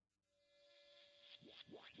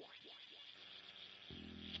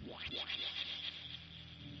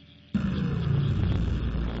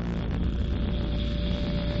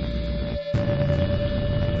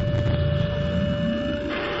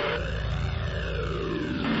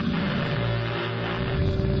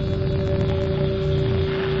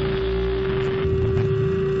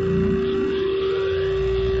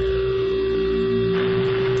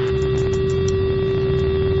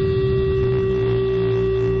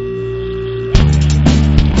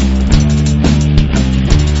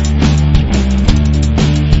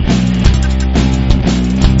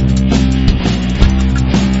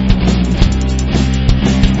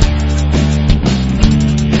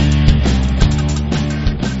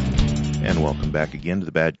Again to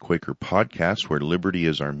the Bad Quaker Podcast, where liberty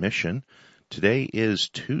is our mission. Today is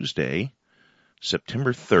Tuesday,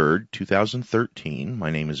 September 3rd, 2013.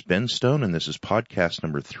 My name is Ben Stone, and this is podcast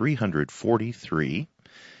number 343.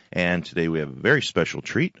 And today we have a very special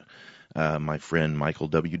treat. My friend Michael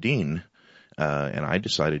W. Dean and I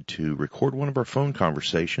decided to record one of our phone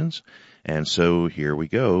conversations. And so here we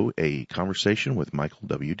go, a conversation with Michael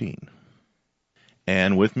W. Dean.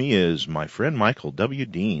 And with me is my friend Michael W.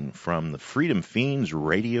 Dean from the Freedom Fiends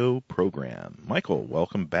radio program. Michael,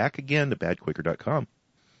 welcome back again to badquaker.com.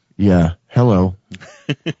 Yeah, hello.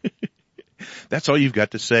 That's all you've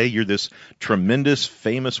got to say? You're this tremendous,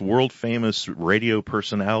 famous, world-famous radio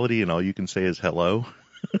personality, and all you can say is hello?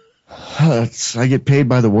 I get paid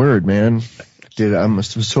by the word, man. I'm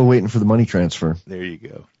still waiting for the money transfer. There you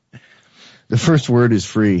go. The first word is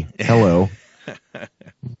free. Hello.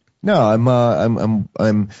 No,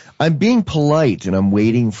 I'm being polite and I'm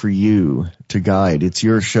waiting for you to guide. It's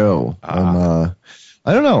your show. I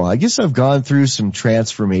don't know. I guess I've gone through some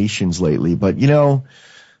transformations lately, but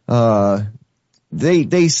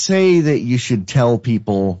they say that you should tell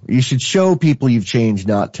people, you should show people you've changed,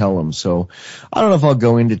 not tell them. So I don't know if I'll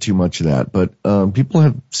go into too much of that, but people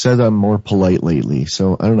have said I'm more polite lately.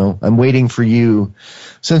 So I don't know. I'm waiting for you,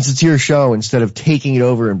 since it's your show, instead of taking it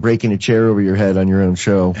over and breaking a chair over your head on your own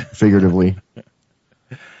show, figuratively.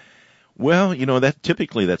 Well,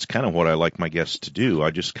 that's kind of what I like my guests to do.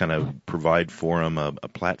 I just kind of provide for them a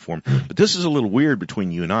platform. But this is a little weird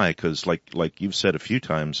between you and I, because like you've said a few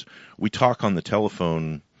times, we talk on the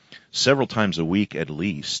telephone several times a week at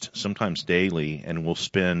least, sometimes daily, and we'll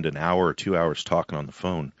spend an hour or 2 hours talking on the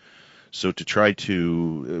phone. So to try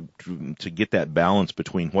to get that balance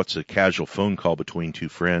between what's a casual phone call between two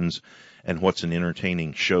friends and what's an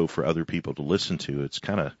entertaining show for other people to listen to, it's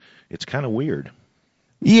kind of weird.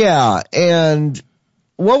 Yeah, and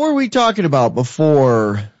what were we talking about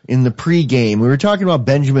before in the pregame? We were talking about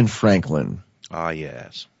Benjamin Franklin. Ah,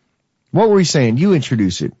 yes. What were we saying? You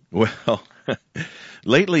introduce it. Well,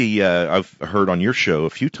 lately I've heard on your show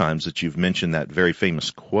a few times that you've mentioned that very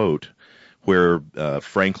famous quote where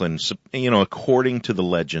Franklin, according to the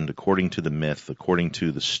legend, according to the myth, according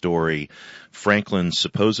to the story, Franklin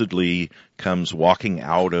supposedly comes walking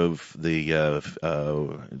out of the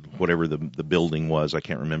whatever the building was, I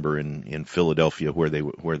can't remember, in Philadelphia where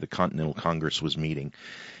the Continental Congress was meeting.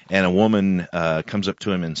 And a woman comes up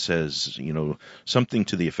to him and says, something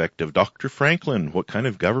to the effect of, "Dr. Franklin, what kind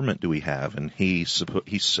of government do we have?" And he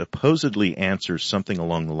supposedly answers something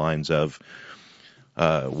along the lines of,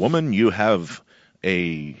 "Woman, you have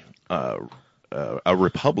a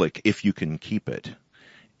republic if you can keep it."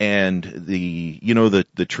 And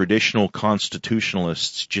the traditional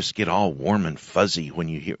constitutionalists just get all warm and fuzzy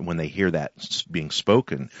when they hear that being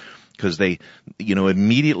spoken, because they,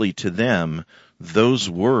 immediately to them, those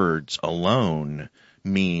words alone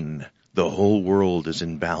mean the whole world is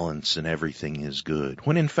in balance and everything is good.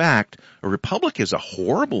 When in fact, a republic is a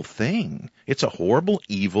horrible thing. It's a horrible,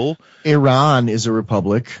 evil. Iran is a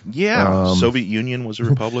republic. Yeah. Soviet Union was a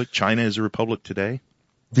republic. China is a republic today.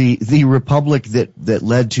 The republic that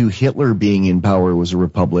led to Hitler being in power was a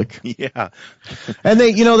republic. Yeah. And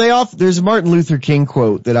there's a Martin Luther King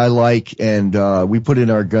quote that I like, and we put in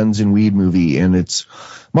our Guns and Weed movie, and it's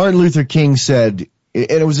Martin Luther King said, and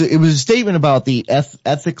it was a statement about the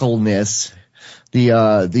ethicalness,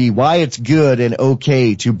 the why it's good and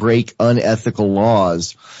okay to break unethical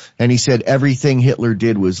laws. And he said everything Hitler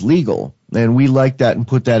did was legal. And we like that and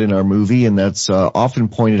put that in our movie, and that's often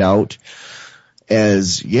pointed out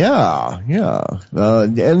as, I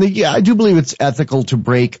do believe it's ethical to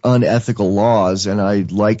break unethical laws, and I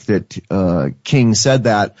like that King said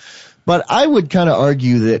that. But I would kind of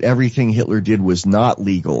argue that everything Hitler did was not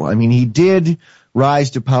legal. I mean, he did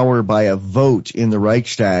rise to power by a vote in the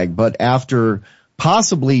Reichstag, but after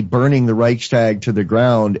possibly burning the Reichstag to the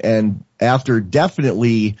ground, and after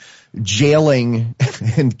definitely jailing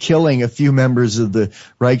and killing a few members of the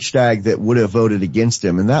Reichstag that would have voted against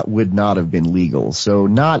him, and that would not have been legal. So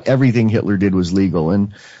not everything Hitler did was legal.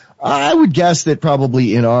 And I would guess that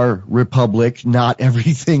probably in our republic, not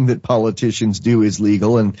everything that politicians do is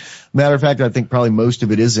legal. And matter of fact, I think probably most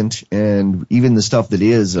of it isn't. And even the stuff that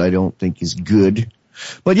is, I don't think is good.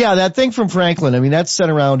 But yeah, that thing from Franklin, I mean, that's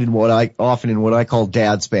sent around in what I call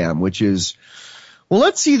dad spam, which is, well,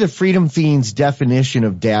 let's see the Freedom Fiend's definition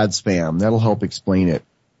of dad spam. That'll help explain it.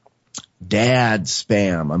 Dad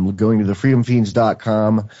spam. I'm going to the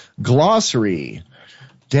freedomfiends.com glossary.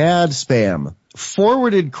 Dad spam.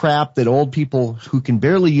 Forwarded crap that old people who can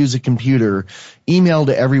barely use a computer email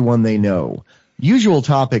to everyone they know. Usual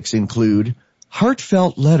topics include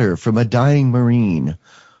heartfelt letter from a dying Marine,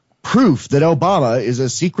 proof that Obama is a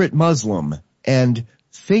secret Muslim, and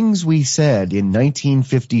things we said in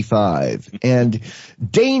 1955, and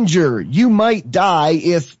danger, you might die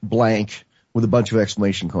if blank, with a bunch of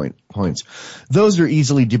exclamation points. Those are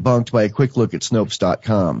easily debunked by a quick look at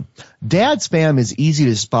Snopes.com. Dad spam is easy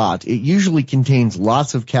to spot. It usually contains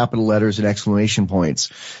lots of capital letters and exclamation points,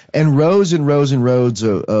 and rows and rows and rows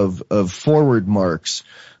of forward marks.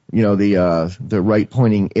 You know, the right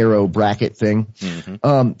pointing arrow bracket thing,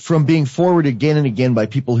 from being forwarded again and again by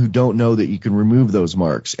people who don't know that you can remove those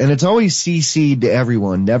marks. And it's always CC'd to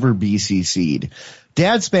everyone, never BCC'd.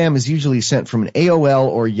 Dad spam is usually sent from an AOL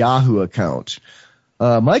or Yahoo account.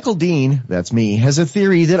 Michael Dean, that's me, has a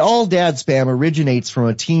theory that all dad spam originates from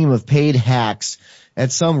a team of paid hacks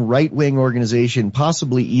at some right-wing organization,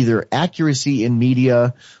 possibly either Accuracy in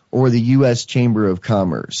Media or the U.S. Chamber of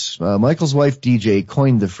Commerce. Michael's wife, DJ,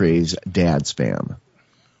 coined the phrase dad spam.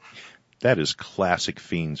 That is classic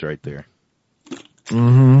Fiends right there.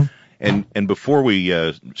 Mm-hmm. And before we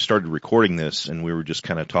started recording this and we were just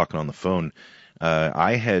kind of talking on the phone,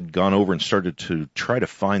 I had gone over and started to try to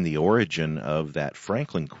find the origin of that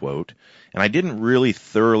Franklin quote, and I didn't really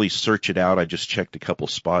thoroughly search it out. I just checked a couple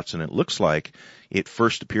spots, and it looks like it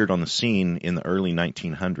first appeared on the scene in the early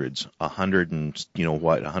 1900s,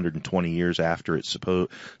 120 years after it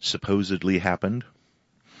supposedly happened.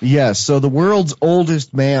 Yes, so the world's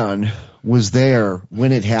oldest man was there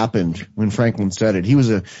when it happened, when Franklin said it. He was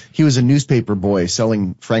a newspaper boy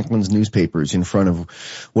selling Franklin's newspapers in front of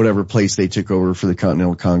whatever place they took over for the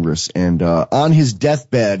Continental Congress. And on his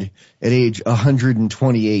deathbed at age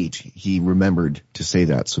 128, he remembered to say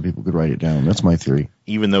that so people could write it down. That's my theory.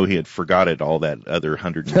 Even though he had forgot it all that other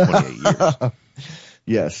 128 years.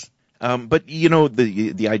 Yes. But you know,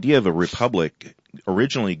 the idea of a republic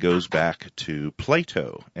originally goes back to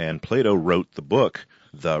Plato, and Plato wrote the book,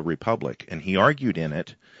 The Republic, and he argued in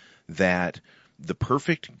it that the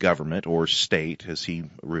perfect government or state, as he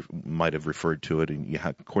might have referred to it, and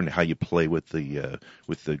according to how you play with the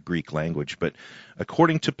Greek language, but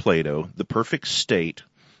according to Plato, the perfect state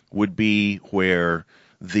would be where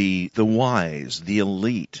the wise, the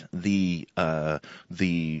elite, the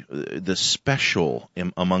special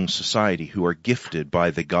among society who are gifted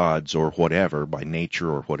by the gods or whatever, by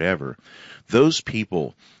nature or whatever, those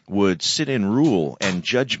people would sit in rule and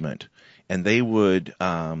judgment, and they would,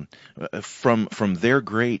 from their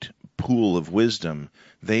great pool of wisdom,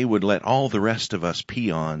 they would let all the rest of us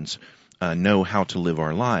peons know how to live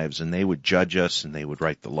our lives, and they would judge us, and they would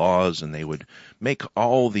write the laws, and they would make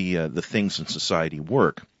all the things in society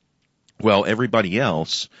work. Well, everybody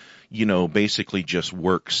else, you know, basically just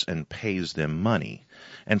works and pays them money.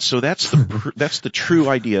 And so that's the true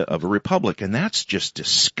idea of a republic, and that's just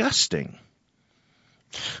disgusting.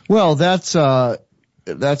 Well, that's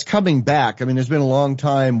coming back. I mean, there's been a long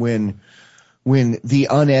time when the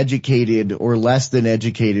uneducated or less than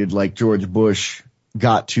educated, like George Bush,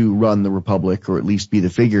 got to run the republic, or at least be the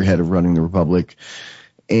figurehead of running the republic.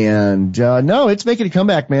 And no, it's making a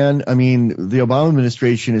comeback, man. I mean, the Obama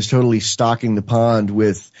administration is totally stocking the pond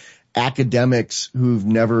with academics who've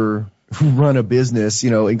never run a business,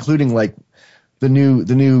 you know, including like the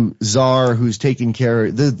new czar who's taking care,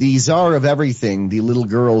 the czar of everything, the little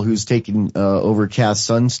girl who's taking over Cass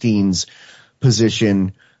Sunstein's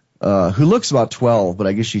position, who looks about 12, but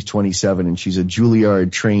I guess she's 27, and she's a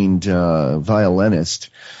Juilliard trained violinist.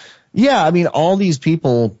 Yeah, I mean, all these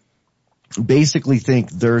people basically think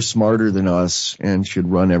they're smarter than us and should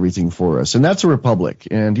run everything for us. And that's a republic.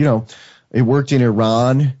 And, you know, it worked in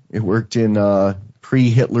Iran. It worked in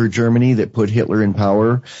pre-Hitler Germany that put Hitler in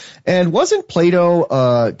power. And wasn't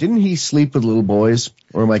Plato, didn't he sleep with little boys?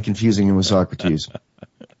 Or am I confusing him with Socrates?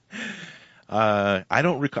 I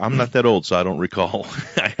don't recall. I'm not that old, so I don't recall.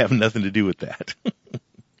 I have nothing to do with that.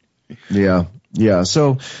 Yeah.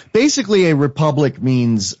 So basically a republic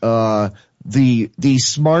means the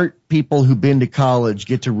smart people who've been to college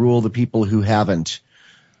get to rule the people who haven't,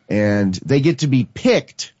 and they get to be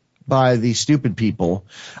picked by the stupid people.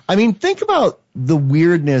 I mean, think about the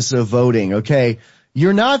weirdness of voting, okay?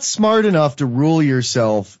 You're not smart enough to rule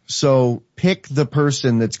yourself, so pick the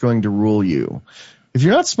person that's going to rule you. If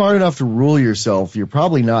you're not smart enough to rule yourself, you're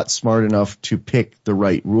probably not smart enough to pick the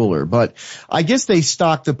right ruler. But I guess they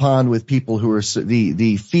stock the pond with people who are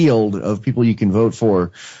the field of people you can vote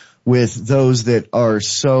for with those that are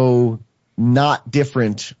so not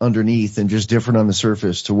different underneath and just different on the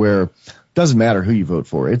surface to where it doesn't matter who you vote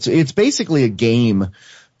for. It's basically a game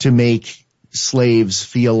to make slaves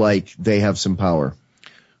feel like they have some power.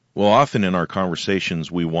 Well, often in our conversations,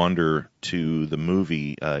 we wander to the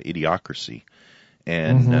movie Idiocracy.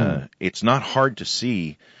 And it's not hard to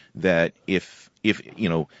see that if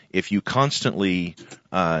you constantly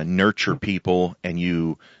nurture people and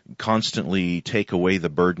you constantly take away the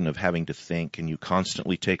burden of having to think, and you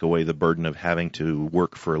constantly take away the burden of having to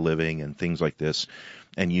work for a living and things like this,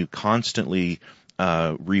 and you constantly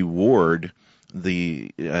reward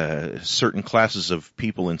the certain classes of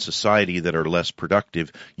people in society that are less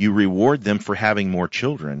productive, you reward them for having more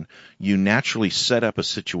children, you naturally set up a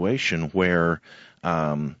situation where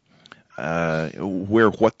what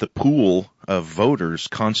the pool of voters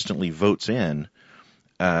constantly votes in,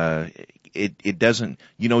 it doesn't,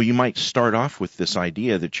 you might start off with this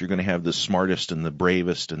idea that you're going to have the smartest and the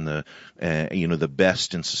bravest and the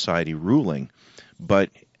best in society ruling. But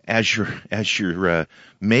as you're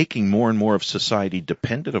making more and more of society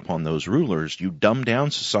dependent upon those rulers, you dumb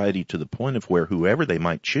down society to the point of where whoever they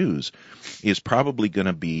might choose is probably going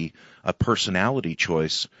to be a personality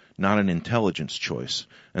choice, not an intelligence choice.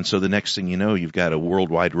 And so the next thing you know, you've got a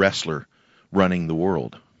worldwide wrestler running the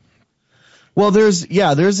world. Well, there's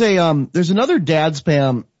another dad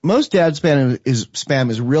spam. Most dad spam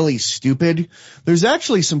is really stupid. There's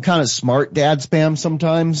actually some kind of smart dad spam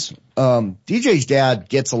sometimes. DJ's dad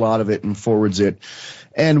gets a lot of it and forwards it.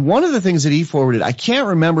 And one of the things that he forwarded, I can't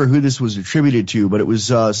remember who this was attributed to, but it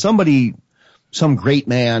was some great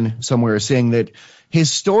man somewhere saying that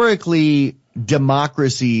historically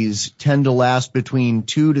democracies tend to last between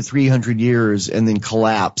 200 to 300 years and then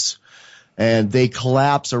collapse. And they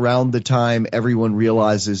collapse around the time everyone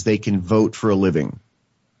realizes they can vote for a living.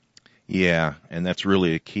 Yeah, and that's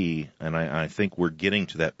really a key. And I think we're getting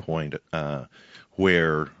to that point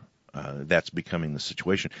where that's becoming the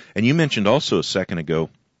situation. And you mentioned also a second ago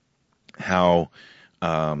how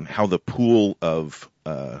the pool of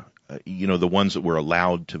the ones that were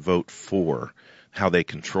allowed to vote for, how they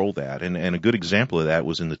control that. And a good example of that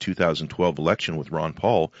was in the 2012 election with Ron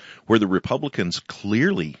Paul, where the Republicans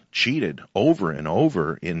clearly cheated over and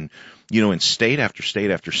over in state after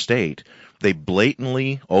state after state. They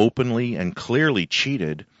blatantly, openly, and clearly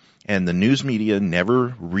cheated, and the news media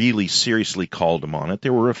never really seriously called them on it.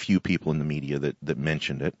 There were a few people in the media that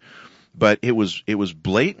mentioned it, but it was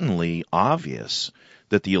blatantly obvious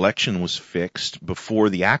that the election was fixed before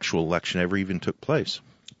the actual election ever even took place.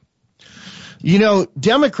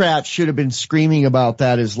 Democrats should have been screaming about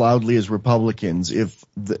that as loudly as Republicans,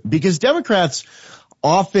 because Democrats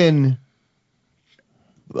often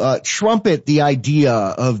trumpet the idea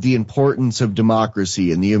of the importance of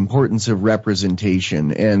democracy and the importance of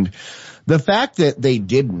representation. And the fact that they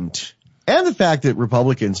didn't, and the fact that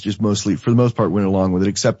Republicans just mostly, for the most part, went along with it,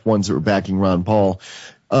 except ones that were backing Ron Paul,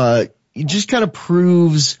 it just kind of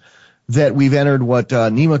proves that we've entered what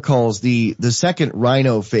Nima calls the second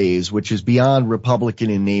rhino phase, which is beyond Republican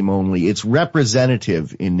in name only. It's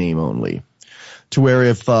representative in name only. To where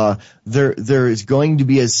if there is going to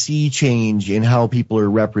be a sea change in how people are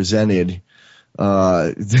represented,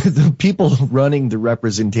 the people running the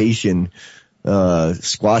representation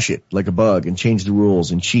squash it like a bug and change the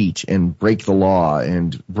rules and cheat and break the law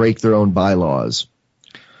and break their own bylaws,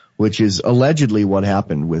 which is allegedly what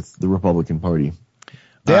happened with the Republican Party.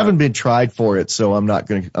 They haven't been tried for it, so I'm not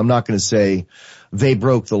gonna say they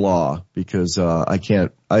broke the law, because I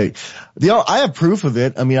have proof of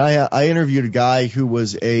it. I mean, I interviewed a guy who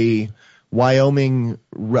was a Wyoming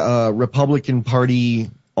Republican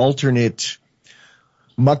Party alternate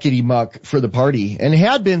muckety muck for the party, and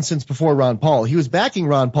had been since before Ron Paul. He was backing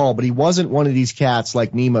Ron Paul, but he wasn't one of these cats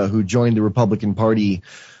like Nima who joined the Republican Party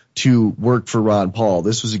to work for Ron Paul.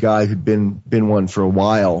 This was a guy who'd been one for a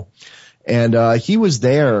while. And he was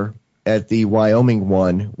there at the Wyoming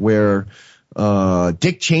one where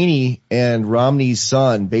Dick Cheney and Romney's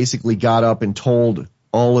son basically got up and told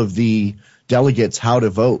all of the delegates how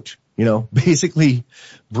to vote. Basically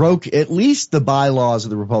broke at least the bylaws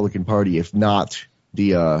of the Republican Party, if not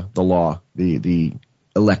the law, the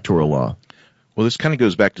electoral law. Well, this kind of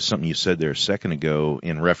goes back to something you said there a second ago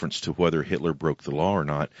in reference to whether Hitler broke the law or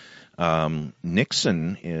not.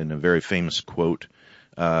 Nixon, in a very famous quote,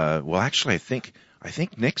 well, actually, I think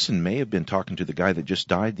Nixon may have been talking to the guy that just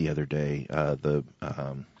died the other day.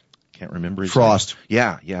 Can't remember his Frost.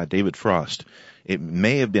 name. Yeah, David Frost. It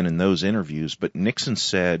may have been in those interviews, but Nixon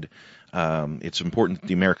said, it's important that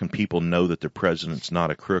the American people know that their president's not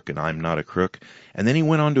a crook and I'm not a crook. And then he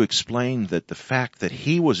went on to explain that the fact that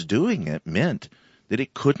he was doing it meant that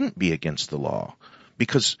it couldn't be against the law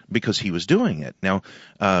because he was doing it. Now,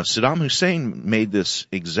 Saddam Hussein made this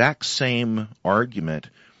exact same argument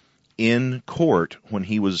in court when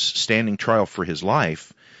he was standing trial for his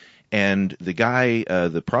life. And the guy,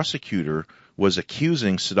 the prosecutor, was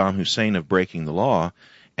accusing Saddam Hussein of breaking the law.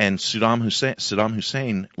 And Saddam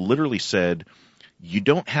Hussein literally said, you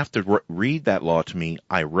don't have to read that law to me.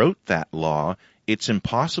 I wrote that law. It's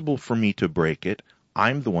impossible for me to break it.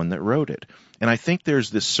 I'm the one that wrote it. And I think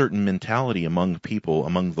there's this certain mentality among people,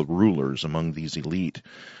 among the rulers, among these elite,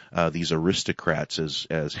 these aristocrats,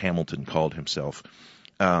 as Hamilton called himself.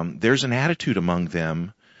 There's an attitude among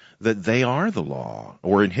them that they are the law.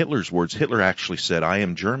 Or in Hitler's words, Hitler actually said, I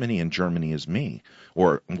am Germany and Germany is me.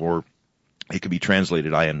 Or it could be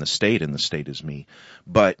translated, I am the state and the state is me.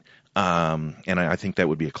 But, and I think that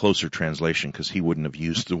would be a closer translation because he wouldn't have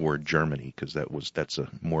used the word Germany because that's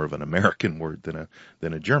more of an American word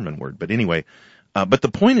than a German word. But anyway, but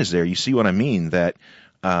the point is there, you see what I mean, that,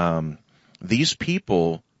 these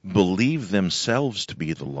people believe themselves to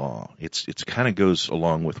be the law. It's kind of goes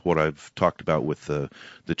along with what I've talked about with the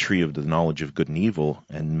tree of the knowledge of good and evil,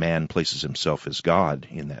 and man places himself as God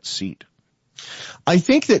in that seat. I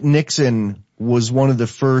think that Nixon was one of the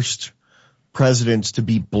first presidents to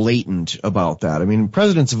be blatant about that. I mean,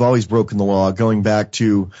 presidents have always broken the law, going back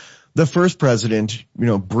to the first president,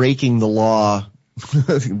 breaking the law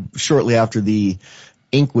shortly after the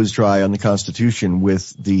ink was dry on the Constitution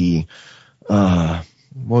with the what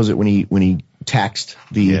was it when he taxed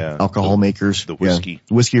the alcohol makers? The whiskey.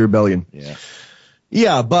 The whiskey rebellion. Yeah.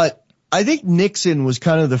 Yeah, but I think Nixon was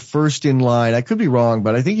kind of the first in line. I could be wrong,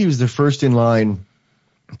 but I think he was the first in line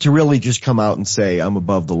to really just come out and say, I'm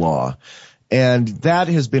above the law. And that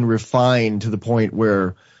has been refined to the point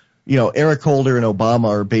where, Eric Holder and Obama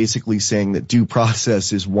are basically saying that due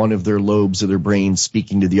process is one of their lobes of their brain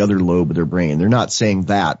speaking to the other lobe of their brain. They're not saying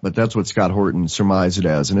that, but that's what Scott Horton surmised it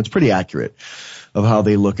as. And it's pretty accurate of how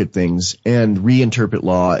they look at things and reinterpret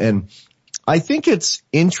law. And I think it's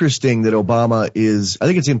interesting that I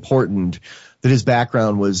think it's important that his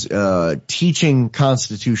background was teaching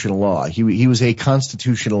constitutional law. He was a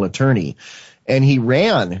constitutional attorney. And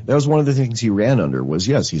that was one of the things he ran under was,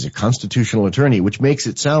 yes, he's a constitutional attorney, which makes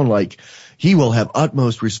it sound like he will have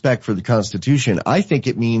utmost respect for the Constitution. I think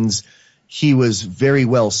it means he was very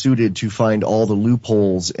well suited to find all the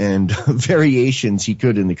loopholes and variations he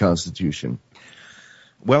could in the Constitution.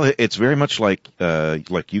 Well, it's very much like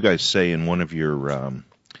you guys say in one of your,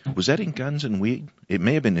 was that in Guns and Weed? It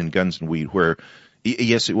may have been in Guns and Weed where,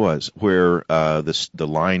 yes, it was, where, the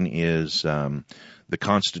line is, the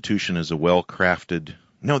Constitution is a well-crafted,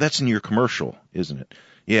 no, that's in your commercial, isn't it?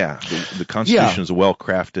 Yeah, the Constitution is a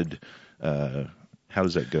well-crafted, how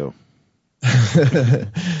does that go?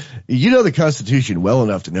 The Constitution well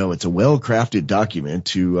enough to know it's a well-crafted document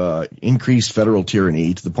to increase federal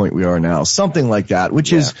tyranny to the point we are now. Something like that,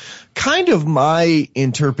 which is kind of my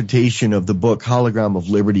interpretation of the book Hologram of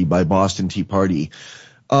Liberty by Boston Tea Party.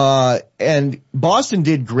 And Boston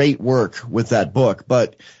did great work with that book,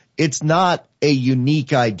 but it's not a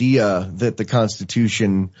unique idea that the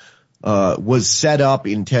Constitution was set up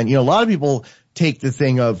in a lot of people take the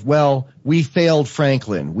thing of, well, we failed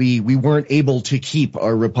Franklin. We weren't able to keep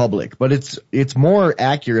our republic. But it's more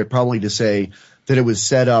accurate probably to say that it was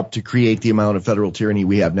set up to create the amount of federal tyranny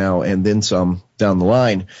we have now and then some down the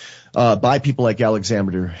line, by people like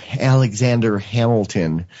Alexander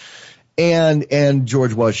Hamilton and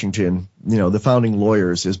George Washington, the founding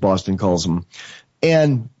lawyers, as Boston calls them.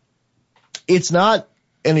 And it's not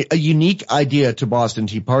a unique idea to Boston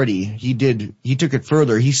Tea Party. He took it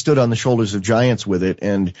further. He stood on the shoulders of giants with it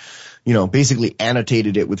and, basically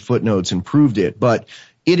annotated it with footnotes and proved it. But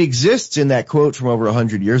it exists in that quote from over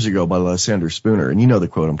 100 years ago by Lysander Spooner. And you know the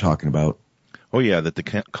quote I'm talking about. Oh yeah, that the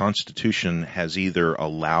Constitution has either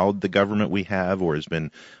allowed the government we have or has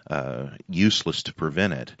been useless to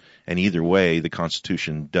prevent it. And either way, the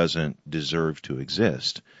Constitution doesn't deserve to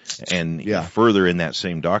exist. And further in that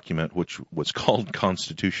same document, which was called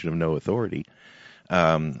Constitution of No Authority,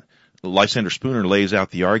 Lysander Spooner lays out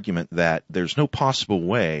the argument that there's no possible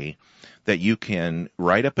way that you can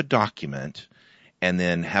write up a document and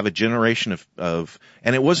then have a generation of,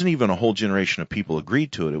 and it wasn't even a whole generation of people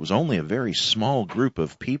agreed to it. It was only a very small group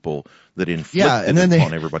of people that inflicted it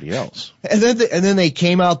upon everybody else. And then they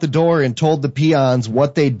came out the door and told the peons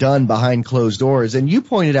what they'd done behind closed doors. And you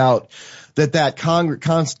pointed out that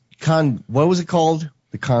what was it called?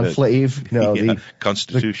 The conclave? No, the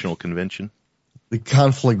Constitutional Convention. The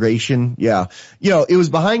conflagration. Yeah. It was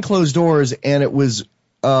behind closed doors, and it was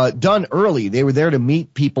done early. They were there to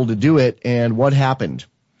meet people to do it. And what happened?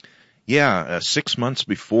 Yeah. 6 months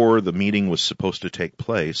before the meeting was supposed to take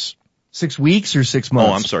place. 6 weeks or 6 months?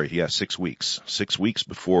 Oh, I'm sorry. Yeah, 6 weeks. 6 weeks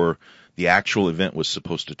before the actual event was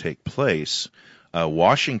supposed to take place,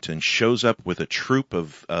 Washington shows up with a troop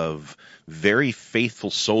of very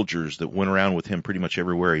faithful soldiers that went around with him pretty much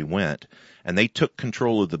everywhere he went. And they took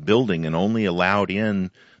control of the building and only allowed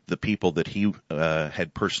in the people that he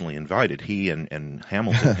had personally invited. He and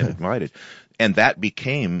Hamilton had invited. And that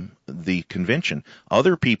became the convention.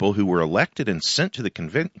 Other people who were elected and sent to the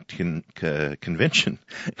convention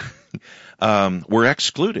were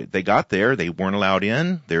excluded. They got there. They weren't allowed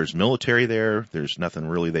in. There's military there. There's nothing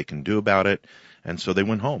really they can do about it. And so they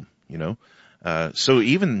went home, So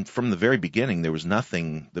even from the very beginning, there was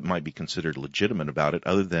nothing that might be considered legitimate about it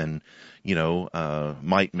other than,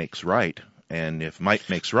 might makes right. And if might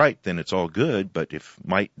makes right, then it's all good. But if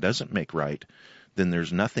might doesn't make right, then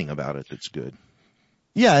there's nothing about it that's good.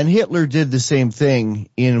 Yeah, and Hitler did the same thing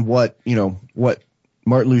in what Martin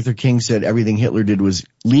Luther King said everything Hitler did was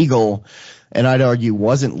legal, and I'd argue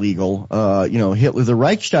wasn't legal. Hitler, the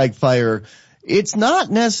Reichstag fire, it's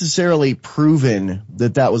not necessarily proven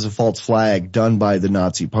that was a false flag done by the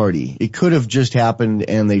Nazi Party. It could have just happened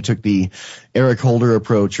and they took the Eric Holder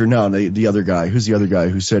approach, or no, the other guy. Who's the other guy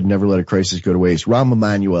who said never let a crisis go to waste? Rahm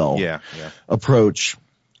Emanuel approach.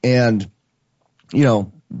 And,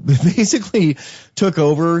 basically took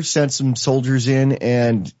over, sent some soldiers in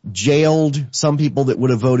and jailed some people that would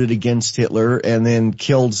have voted against Hitler and then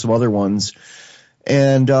killed some other ones.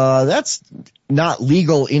 And that's not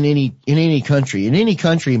legal in any country. In any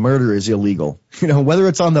country, murder is illegal. Whether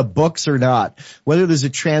it's on the books or not, whether there's a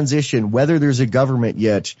transition, whether there's a government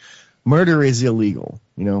yet, murder is illegal,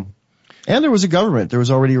 And there was a government. There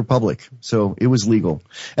was already a republic. So it was legal.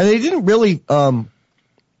 And they didn't really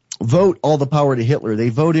vote all the power to Hitler. They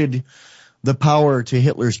voted the power to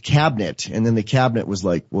Hitler's cabinet. And then the cabinet was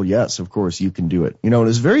like, well, yes, of course you can do it. It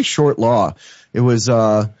was a very short law. It was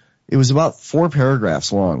about 4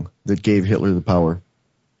 paragraphs long that gave Hitler the power.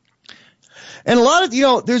 And a lot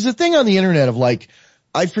of, there's a thing on the internet of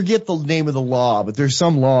I forget the name of the law, but there's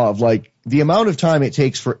some law of the amount of time it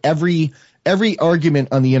takes for every argument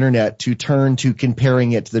on the internet to turn to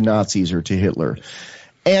comparing it to the Nazis or to Hitler.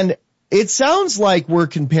 And it sounds like we're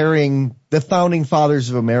comparing the founding fathers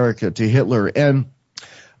of America to Hitler. And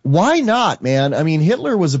why not, man? I mean,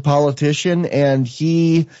 Hitler was a politician and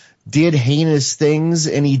he did heinous things,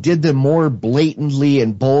 and he did them more blatantly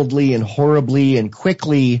and boldly and horribly and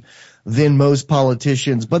quickly than most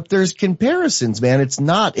politicians. But there's comparisons, man. It's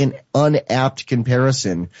not an unapt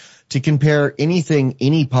comparison to compare anything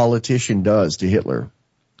any politician does to Hitler.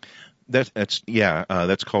 That's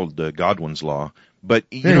called Godwin's law. But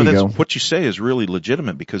that's what you say is really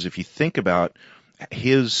legitimate, because if you think about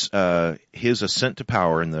his ascent to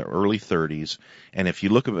power in the early 30s, and if you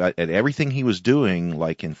look at everything he was doing,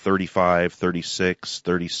 like in 35, 36,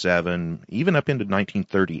 37, even up into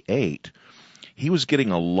 1938, he was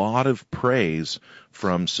getting a lot of praise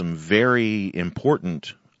from some very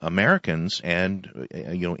important Americans and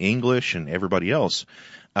English and everybody else.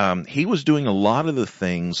 He was doing a lot of the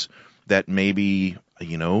things that maybe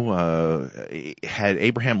had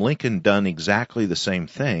Abraham Lincoln done exactly the same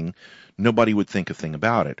thing, nobody would think a thing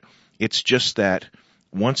about it. It's just that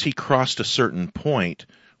once he crossed a certain point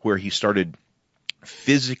where he started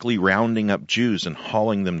physically rounding up Jews and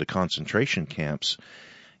hauling them to concentration camps,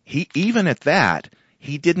 even at that,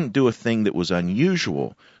 he didn't do a thing that was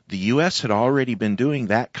unusual. The U.S. had already been doing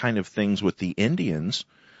that kind of things with the Indians,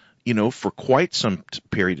 for quite some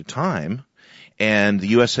period of time. And the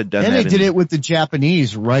U.S. had done that. And they did it with the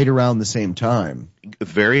Japanese right around the same time.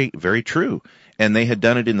 Very, very true. And they had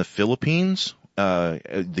done it in the Philippines.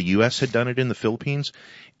 The U.S. had done it in the Philippines,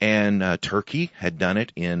 and Turkey had done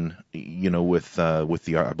it in, with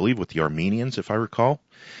the Armenians, if I recall.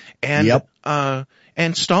 And yep.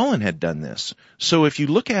 And Stalin had done this. So if you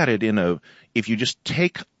look at it if you just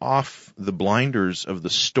take off the blinders of the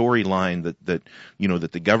storyline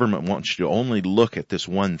that the government wants you to only look at this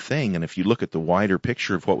one thing, and if you look at the wider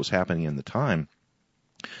picture of what was happening in the time,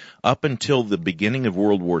 up until the beginning of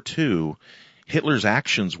World War II, Hitler's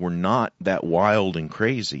actions were not that wild and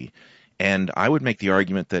crazy. And I would make the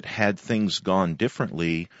argument that had things gone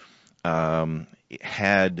differently, had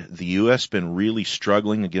the U.S. been really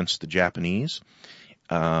struggling against the Japanese,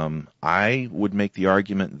 I would make the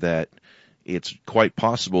argument that it's quite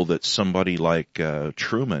possible that somebody like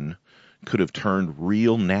Truman could have turned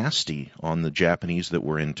real nasty on the Japanese that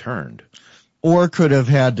were interned. Or could have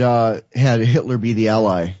had Hitler be the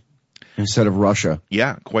ally instead of Russia.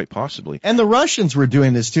 Yeah, quite possibly. And the Russians were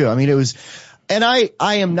doing this too. I mean, it was, and I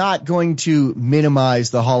am not going to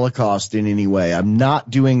minimize the Holocaust in any way. I'm not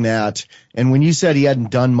doing that. And when you said he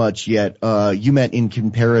hadn't done much yet, you meant in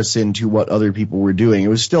comparison to what other people were doing. It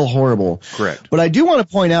was still horrible. Correct. But I do want to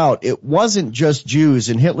point out, it wasn't just Jews,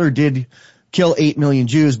 and Hitler did kill 8 million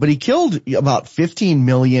Jews, but he killed about 15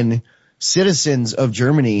 million citizens of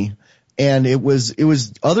Germany. And it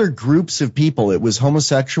was other groups of people. It was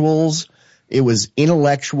homosexuals. It was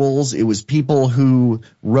intellectuals. It was people who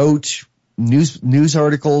wrote news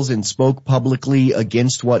articles and spoke publicly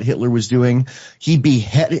against what Hitler was doing. He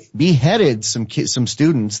beheaded some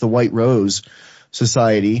students, the White Rose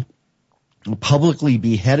Society, publicly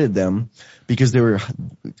beheaded them because they were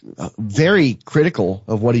very critical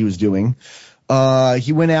of what he was doing.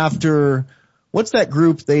 He went after, what's that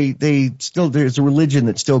group? There's a religion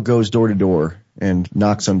that still goes door to door and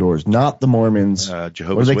knocks on doors. Not the Mormons. Jehovah's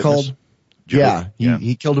what are they Witness? Called?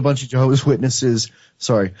 He killed a bunch of Jehovah's Witnesses.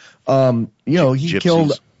 Sorry. He Gypsies.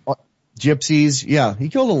 killed gypsies. Yeah, he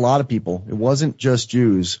killed a lot of people. It wasn't just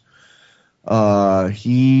Jews.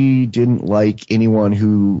 He didn't like anyone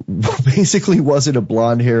who basically wasn't a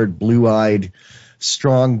blonde-haired, blue-eyed,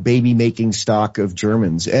 strong baby-making stock of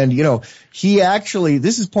Germans. And, he actually,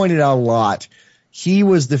 this is pointed out a lot, he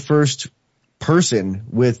was the first person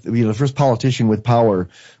with, the first politician with power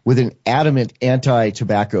with an adamant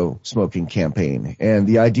anti-tobacco smoking campaign. And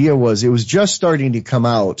the idea was, it was just starting to come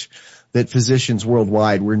out that physicians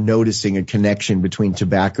worldwide were noticing a connection between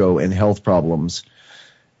tobacco and health problems.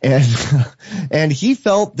 And he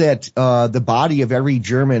felt that the body of every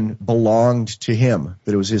German belonged to him,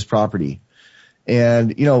 that it was his property.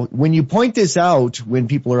 And, when you point this out, when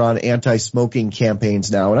people are on anti-smoking campaigns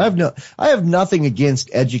now, and I have nothing against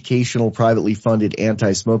educational, privately funded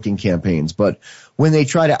anti-smoking campaigns, but when they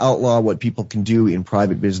try to outlaw what people can do in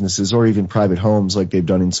private businesses or even private homes like they've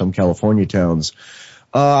done in some California towns,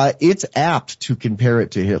 it's apt to compare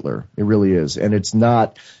it to Hitler. It really is. And it's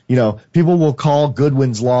not, people will call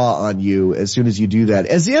Goodwin's Law on you as soon as you do that,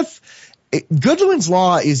 as if Goodwin's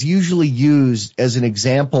Law is usually used as an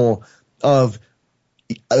example of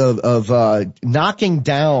knocking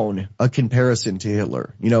down a comparison to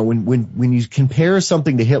Hitler. When you compare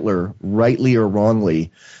something to Hitler, rightly or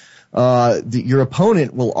wrongly, your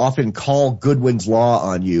opponent will often call Goodwin's Law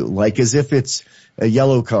on you, like as if it's a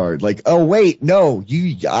yellow card. Like, oh wait, no,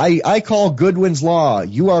 I call Goodwin's Law.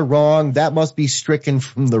 You are wrong. That must be stricken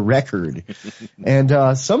from the record.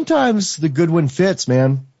 And sometimes the Goodwin fits,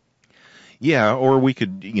 man. Yeah, or we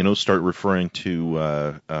could, start referring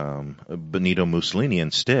to Benito Mussolini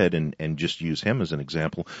instead, and just use him as an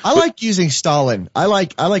example. I like using Stalin. I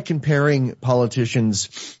like comparing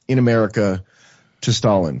politicians in America to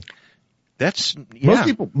Stalin. Most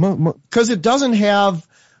people, because it doesn't have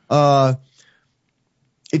the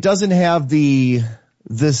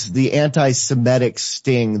anti-Semitic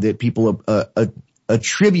sting that people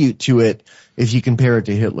attribute to it if you compare it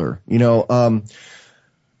to Hitler.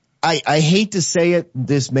 I hate to say it,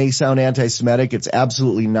 this may sound anti-Semitic. It's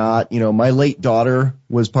absolutely not. My late daughter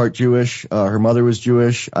was part Jewish. Her mother was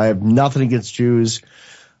Jewish. I have nothing against Jews.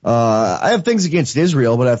 I have things against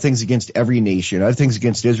Israel, but I have things against every nation. I have things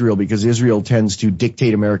against Israel because Israel tends to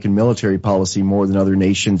dictate American military policy more than other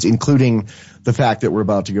nations, including the fact that we're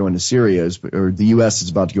about to go into Syria, or the U.S.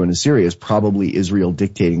 is about to go into Syria, is probably Israel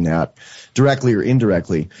dictating that, directly or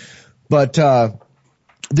indirectly. But,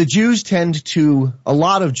 the Jews a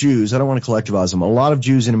lot of Jews, I don't want to collectivize them, a lot of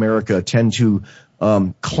Jews in America tend to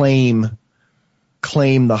claim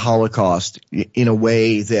the Holocaust in a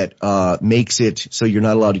way that makes it so you're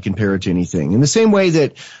not allowed to compare it to anything. In the same way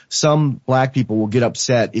that some black people will get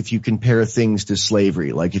upset if you compare things to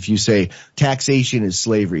slavery. Like if you say taxation is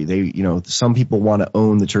slavery, some people want to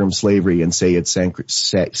own the term slavery and say it's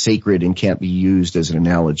sacred and can't be used as an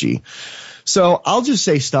analogy. So I'll just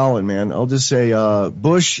say Stalin, man. I'll just say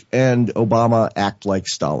Bush and Obama act like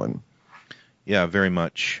Stalin. Yeah, very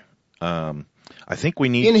much. I think we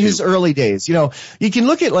need his early days. You can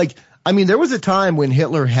look at there was a time when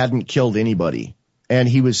Hitler hadn't killed anybody and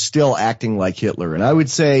he was still acting like Hitler. And I would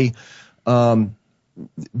say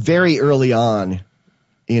very early on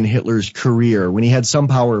in Hitler's career when he had some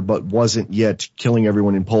power but wasn't yet killing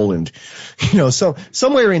everyone in Poland. You know, so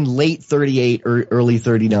somewhere in late 38 or early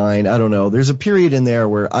 39, I don't know. There's a period in there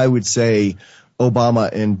where I would say Obama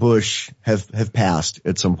and Bush have passed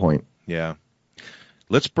at some point. Yeah.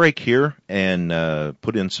 Let's break here and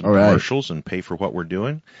put in some commercials and pay for what we're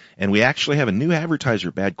doing. And we actually have a new advertiser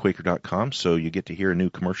at badquaker.com, so you get to hear a new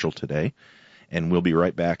commercial today. And we'll be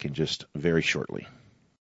right back in just very shortly.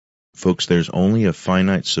 Folks, there's only a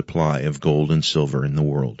finite supply of gold and silver in the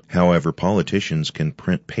world. However, politicians can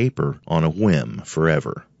print paper on a whim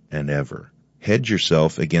forever and ever. Hedge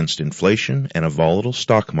yourself against inflation and a volatile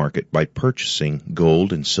stock market by purchasing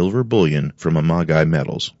gold and silver bullion from Amagai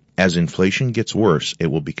Metals. As inflation gets worse, it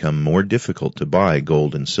will become more difficult to buy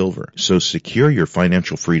gold and silver. So secure your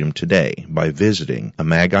financial freedom today by visiting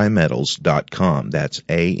AmagaiMetals.com. That's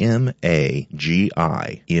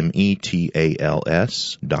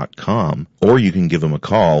AMAGIMETALS.com. Or you can give them a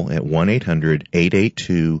call at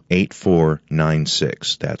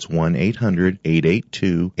 1-800-882-8496. That's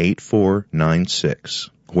 1-800-882-8496,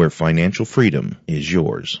 where financial freedom is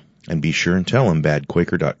yours. And be sure and tell them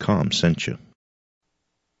BadQuaker.com sent you.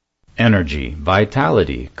 Energy,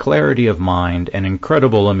 vitality, clarity of mind, and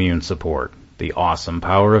incredible immune support. The awesome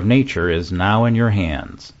power of nature is now in your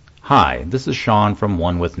hands. Hi, this is Sean from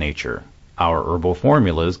One with Nature. Our herbal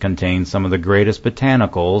formulas contain some of the greatest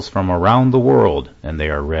botanicals from around the world, and they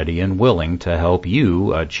are ready and willing to help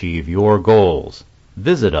you achieve your goals.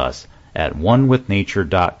 Visit us at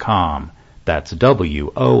onewithnature.com. That's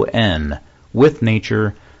WON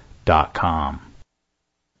withnature.com.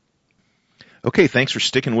 Okay, thanks for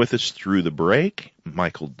sticking with us through the break.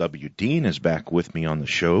 Michael W. Dean is back with me on the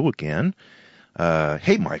show again.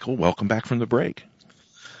 Hey, Michael, welcome back from the break.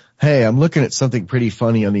 Hey, I'm looking at something pretty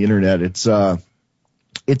funny on the internet. It's a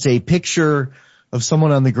picture of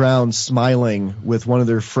someone on the ground smiling with one of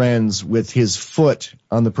their friends with his foot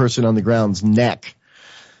on the person on the ground's neck.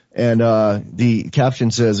 And the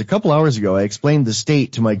caption says, "A couple hours ago, I explained the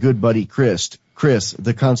state to my good buddy Chris,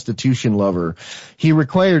 the Constitution lover. He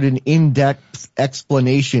required an in-depth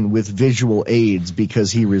explanation with visual aids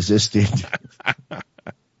because he resisted."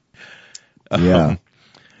 Yeah.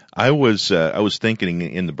 I was thinking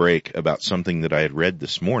in the break about something that I had read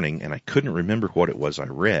this morning, and I couldn't remember what it was I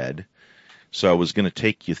read. So I was going to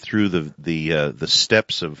take you through the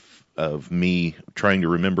steps of me trying to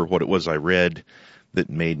remember what it was I read that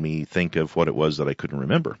made me think of what it was that I couldn't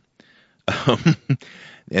remember.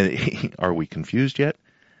 Are we confused yet?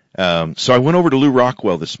 So I went over to Lou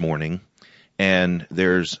Rockwell this morning, and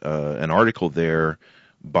there's an article there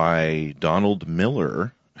by Donald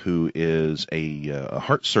Miller, who is a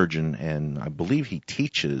heart surgeon, and I believe he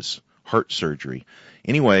teaches heart surgery.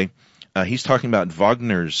 Anyway, he's talking about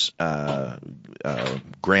Wagner's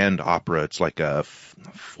grand opera. It's like a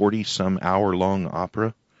 40-some hour long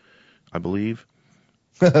opera, I believe.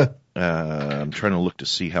 I'm trying to look to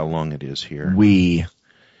see how long it is here.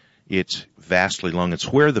 It's vastly long. It's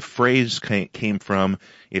where the phrase came from,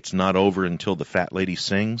 "It's not over until the fat lady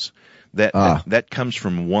sings." That comes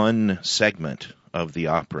from one segment of the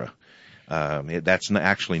opera. That's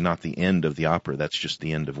actually not the end of the opera. That's just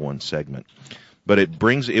the end of one segment. But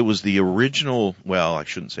it was the original, well, I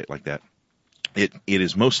shouldn't say it like that. It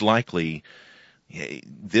is most likely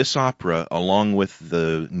this opera, along with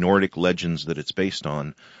the Nordic legends that it's based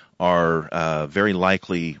on, are very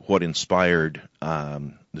likely what inspired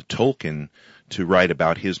the Tolkien to write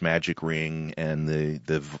about his magic ring and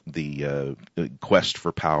the quest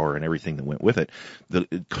for power and everything that went with it. The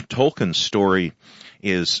Tolkien's story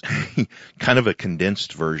is kind of a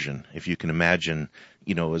condensed version, if you can imagine.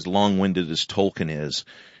 You know, as long-winded as Tolkien is,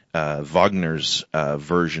 Wagner's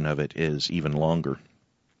version of it is even longer.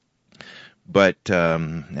 But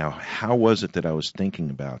now, how was it that I was thinking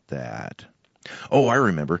about that? Oh, I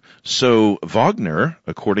remember. So Wagner,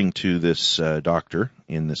 according to this doctor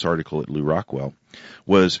in this article at Lou Rockwell,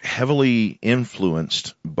 was heavily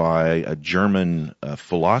influenced by a German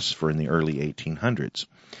philosopher in the early 1800s.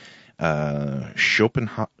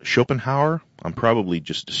 Schopenhauer. I'm probably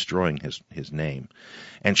just destroying his name.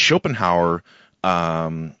 And Schopenhauer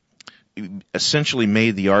essentially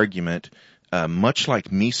made the argument, much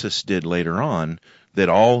like Mises did later on, that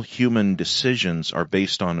all human decisions are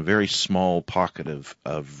based on a very small pocket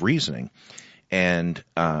of reasoning. And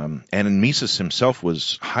Mises himself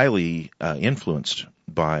was highly influenced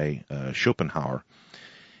by Schopenhauer.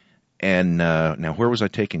 And now where was I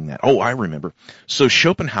taking that? Oh, I remember. So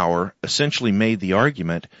Schopenhauer essentially made the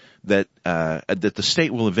argument that the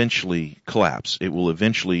state will eventually collapse. It will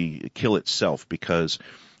eventually kill itself because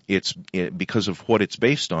because of what it's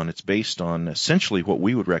based on. It's based on essentially what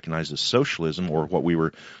we would recognize as socialism, or what we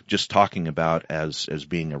were just talking about as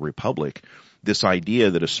being a republic. This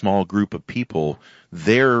idea that a small group of people,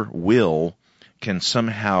 their will can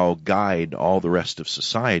somehow guide all the rest of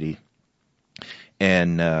society.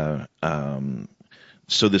 And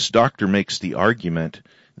so this doctor makes the argument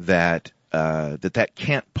that that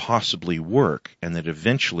can't possibly work, and that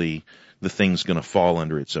eventually the thing's going to fall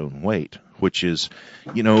under its own weight, which is,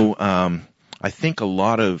 I think a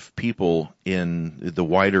lot of people in the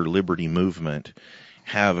wider liberty movement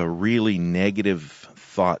have a really negative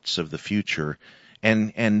thoughts of the future.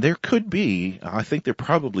 And there could be, I think there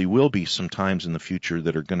probably will be some times in the future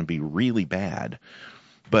that are going to be really bad.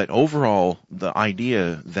 But overall, the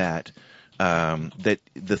idea that that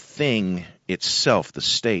the thing itself, the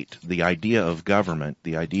state, the idea of government,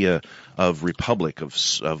 the idea of republic, of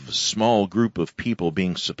small group of people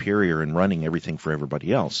being superior and running everything for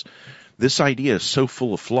everybody else, this idea is so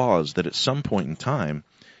full of flaws that at some point in time,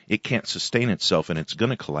 it can't sustain itself, and it's going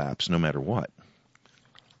to collapse no matter what.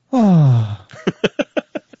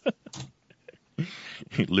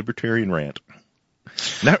 Libertarian rant.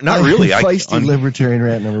 Not really. Feisty libertarian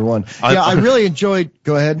rant number one. I really enjoyed.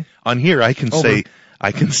 Go ahead. On here, I can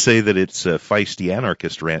say that it's a feisty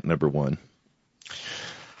anarchist rant number one.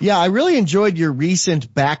 Yeah, I really enjoyed your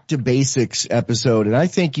recent Back to Basics episode, and I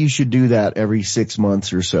think you should do that every 6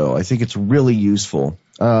 months or so. I think it's really useful.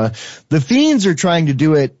 The Fiends are trying to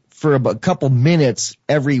do it for a couple minutes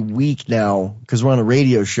every week now, because we're on a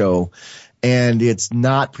radio show, and it's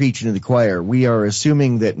not preaching to the choir. We are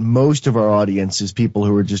assuming that most of our audience is people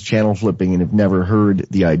who are just channel flipping and have never heard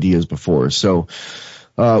the ideas before. So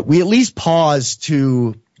we at least pause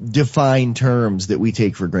to define terms that we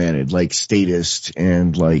take for granted, like statist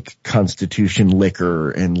and like Constitution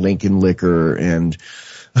liquor and Lincoln liquor and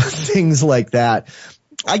things like that.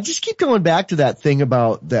 I just keep going back to that thing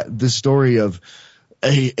about the story of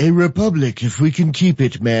a republic, if we can keep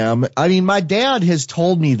it, ma'am. I mean, my dad has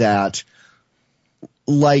told me that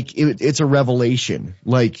like it's a revelation.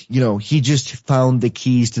 Like, he just found the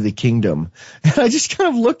keys to the kingdom. And I just kind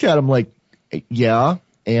of looked at him like, yeah,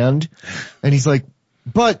 and he's like,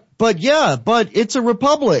 but it's a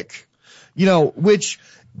republic, which,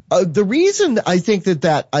 the reason I think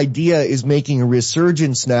that idea is making a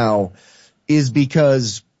resurgence now is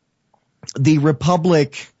because the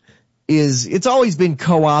republic it's always been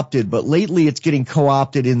co-opted, but lately it's getting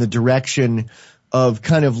co-opted in the direction of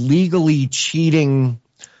kind of legally cheating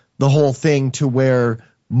the whole thing to where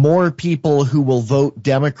more people who will vote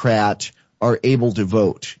Democrat are able to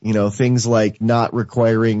vote. Things like not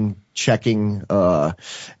requiring checking, and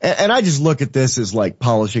I just look at this as like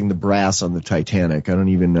polishing the brass on the Titanic. I don't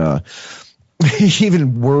even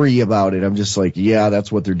even worry about it. I'm just like, yeah,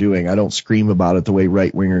 that's what they're doing. I don't scream about it the way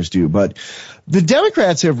right wingers do. But the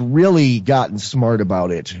Democrats have really gotten smart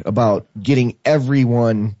about it, about getting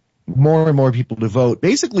everyone, more and more people to vote,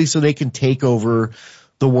 basically so they can take over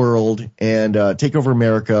the world and take over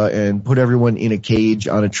America and put everyone in a cage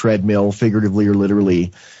on a treadmill, figuratively or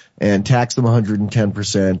literally, and tax them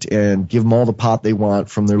 110% and give them all the pot they want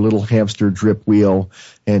from their little hamster drip wheel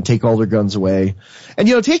and take all their guns away. And,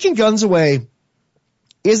 taking guns away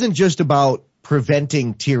isn't just about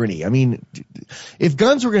preventing tyranny. I mean, if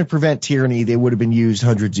guns were going to prevent tyranny, they would have been used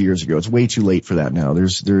hundreds of years ago. It's way too late for that now.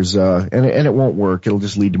 And it won't work. It'll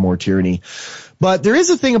just lead to more tyranny. But there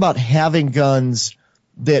is a thing about having guns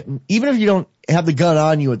that even if you don't have the gun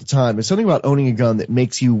on you at the time, there's something about owning a gun that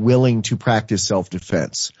makes you willing to practice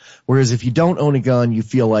self-defense. Whereas if you don't own a gun, you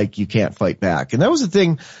feel like you can't fight back. And that was the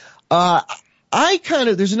thing.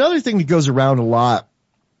 There's another thing that goes around a lot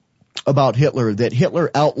about Hitler, that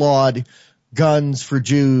Hitler outlawed guns for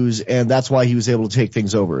Jews, and that's why he was able to take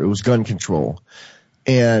things over. It was gun control.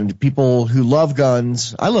 And people who love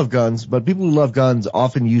guns, I love guns, but people who love guns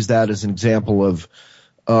often use that as an example of,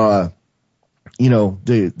 the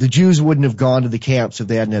Jews wouldn't have gone to the camps if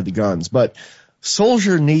they hadn't had the guns. But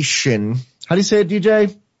Solzhenitsyn, how do you say it,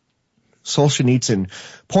 DJ? Solzhenitsyn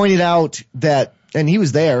pointed out that, and he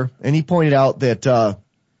was there, and he pointed out that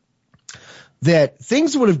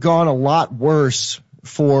things would have gone a lot worse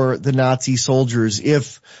for the Nazi soldiers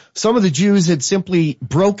if some of the Jews had simply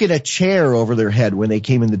broken a chair over their head when they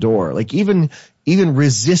came in the door, like even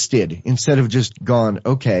resisted instead of just gone,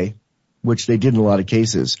 okay, which they did in a lot of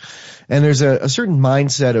cases. And there's a certain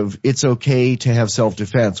mindset of it's okay to have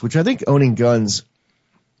self-defense, which I think owning guns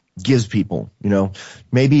gives people,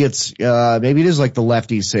 maybe it is like the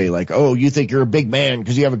lefties say, like, oh, you think you're a big man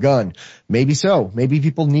because you have a gun. Maybe so. Maybe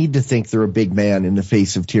people need to think they're a big man in the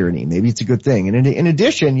face of tyranny. Maybe it's a good thing. And in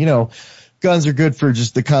addition, guns are good for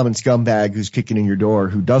just the common scumbag who's kicking in your door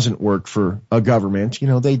who doesn't work for a government. You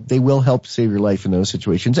know, they will help save your life in those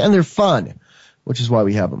situations, and they're fun, which is why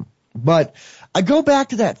we have them. But I go back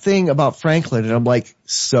to that thing about Franklin, and I'm like,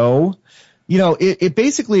 so, you know, it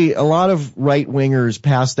basically, a lot of right-wingers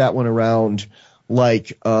pass that one around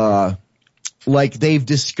like they've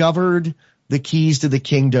discovered the keys to the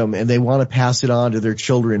kingdom and they want to pass it on to their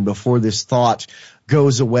children before this thought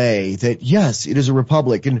goes away that, yes, it is a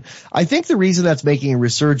republic. And I think the reason that's making a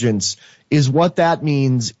resurgence is what that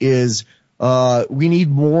means is we need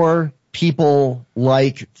more people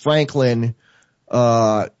like Franklin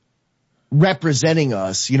representing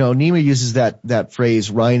us. You know, Nima uses that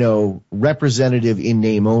phrase, rhino, representative in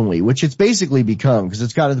name only, which it's basically become, because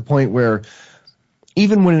it's got to the point where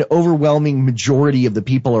even when an overwhelming majority of the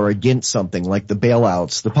people are against something like the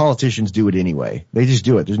bailouts, the politicians do it anyway. They just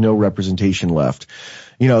do it. There's no representation left.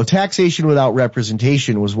 You know, taxation without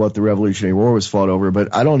representation was what the Revolutionary War was fought over,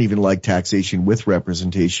 but I don't even like taxation with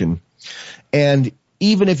representation. And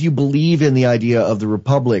even if you believe in the idea of the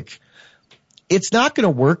republic, it's not going to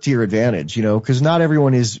work to your advantage, you know, because not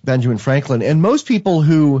everyone is Benjamin Franklin. And most people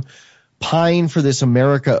who pine for this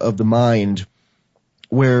America of the mind,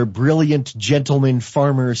 where brilliant gentlemen,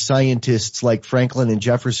 farmer scientists like Franklin and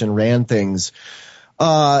Jefferson ran things,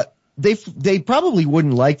 they probably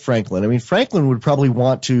wouldn't like Franklin. I mean, Franklin would probably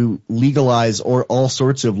want to legalize or all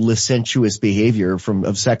sorts of licentious behavior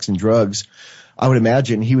of sex and drugs. I would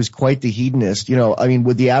imagine he was quite the hedonist. You know, I mean,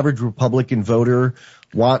 would the average Republican voter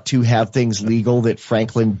want to have things legal that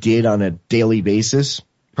Franklin did on a daily basis?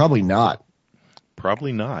 Probably not.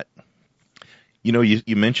 Probably not. You know,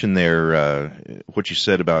 you mentioned there what you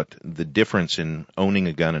said about the difference in owning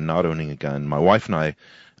a gun and not owning a gun. My wife and I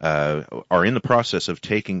are in the process of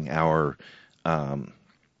taking our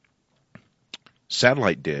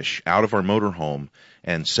satellite dish out of our motorhome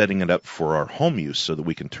and setting it up for our home use so that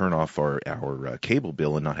we can turn off our cable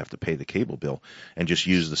bill and not have to pay the cable bill and just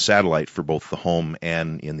use the satellite for both the home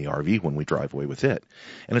and in the RV when we drive away with it.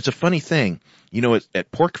 And it's a funny thing. You know,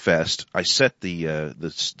 at PorkFest, I set the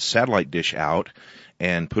satellite dish out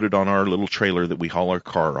and put it on our little trailer that we haul our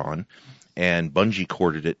car on and bungee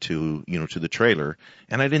corded it to the trailer.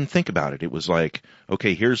 And I didn't think about it. It was like,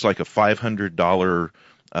 okay, here's like a $500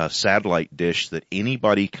 satellite dish that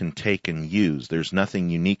anybody can take and use. There's nothing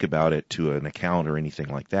unique about it to an account or anything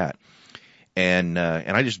like that. And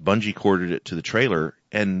I just bungee corded it to the trailer,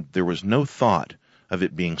 and there was no thought of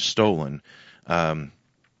it being stolen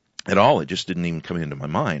at all. It just didn't even come into my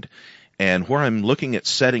mind. And where I'm looking at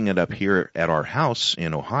setting it up here at our house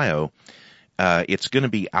in Ohio, it's going to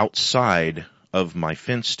be outside of my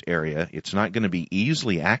fenced area. It's not going to be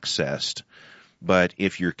easily accessed, but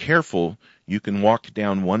if you're careful, you can walk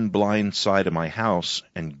down one blind side of my house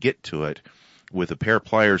and get to it with a pair of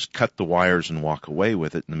pliers, cut the wires, and walk away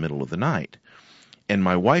with it in the middle of the night. And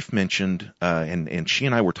my wife mentioned, and she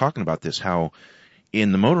and I were talking about this, how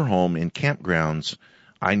in the motorhome, in campgrounds,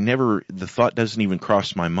 the thought doesn't even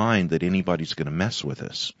cross my mind that anybody's going to mess with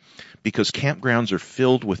us, because campgrounds are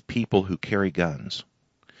filled with people who carry guns.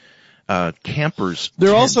 Campers.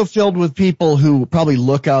 They're also filled with people who probably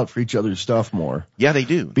look out for each other's stuff more. Yeah, they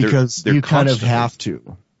do. Because they're you kind of have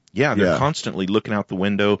to. Yeah, they're constantly looking out the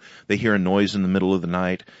window. They hear a noise in the middle of the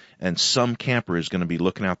night, and some camper is going to be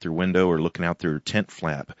looking out their window or looking out their tent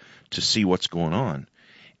flap to see what's going on.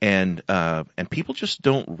 And people just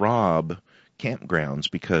don't rob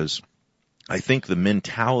campgrounds, because I think the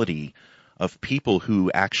mentality of people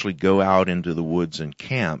who actually go out into the woods and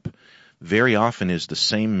camp very often is the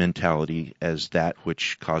same mentality as that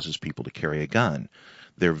which causes people to carry a gun.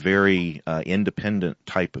 They're very independent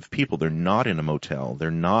type of people. They're not in a motel.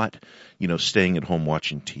 They're not, staying at home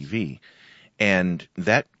watching TV. And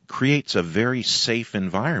that creates a very safe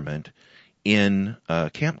environment in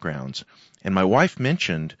campgrounds. And my wife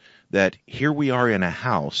mentioned that here we are in a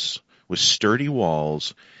house with sturdy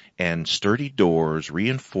walls and sturdy doors,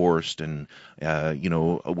 reinforced, and,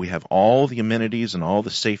 we have all the amenities and all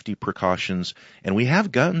the safety precautions, and we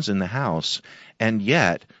have guns in the house, and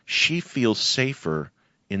yet she feels safer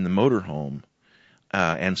in the motorhome,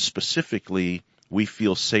 and specifically, we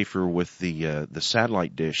feel safer with the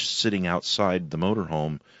satellite dish sitting outside the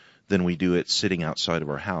motorhome than we do it sitting outside of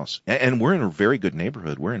our house. And we're in a very good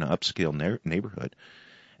neighborhood. We're in an upscale neighborhood.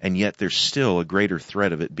 And yet there's still a greater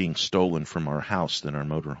threat of it being stolen from our house than our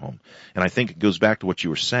motorhome. And I think it goes back to what you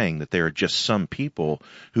were saying, that there are just some people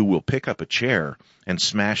who will pick up a chair and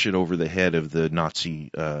smash it over the head of the Nazi,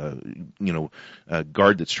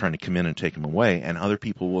 guard that's trying to come in and take them away, and other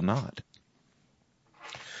people will not.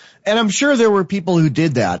 And I'm sure there were people who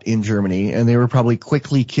did that in Germany, and they were probably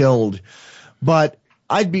quickly killed. But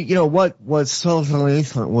I'd be, what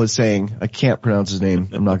Sullivan was saying. I can't pronounce his name.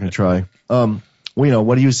 I'm not going to try.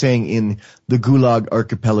 What he was saying in the Gulag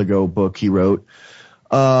Archipelago book he wrote.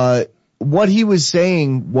 What he was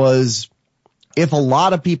saying was, if a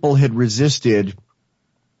lot of people had resisted,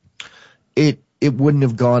 it wouldn't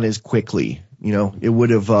have gone as quickly. It would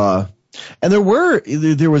have, and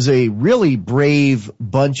there was a really brave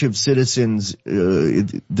bunch of citizens.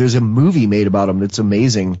 There's a movie made about them that's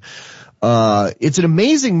amazing. It's an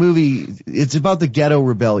amazing movie. It's about the ghetto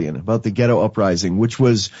rebellion, about the ghetto uprising, which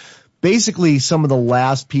was basically some of the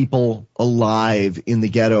last people alive in the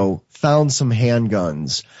ghetto found some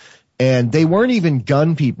handguns. And they weren't even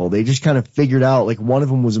gun people. They just kind of figured out, like one of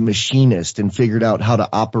them was a machinist and figured out how to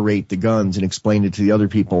operate the guns and explained it to the other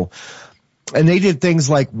people. And they did things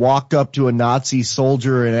like walk up to a Nazi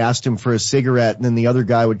soldier and asked him for a cigarette, and then the other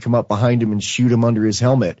guy would come up behind him and shoot him under his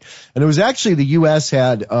helmet. And it was actually the U.S.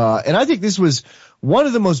 had, and I think this was one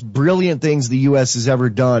of the most brilliant things the U.S. has ever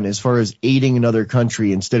done as far as aiding another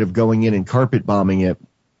country instead of going in and carpet bombing it.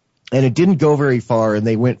 And it didn't go very far, and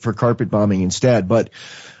they went for carpet bombing instead. But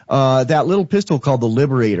that little pistol called the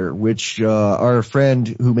Liberator, which our friend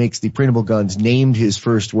who makes the printable guns named his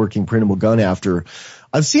first working printable gun after.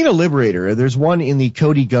 I've seen a Liberator. There's one in the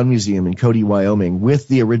Cody Gun Museum in Cody, Wyoming, with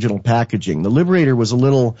the original packaging. The Liberator was a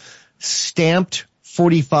little stamped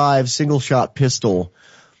 .45 single-shot pistol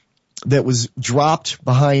that was dropped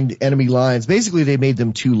behind enemy lines. Basically, they made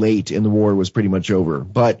them too late and the war was pretty much over.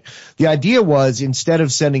 But the idea was, instead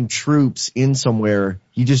of sending troops in somewhere,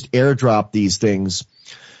 you just airdrop these things,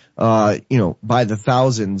 by the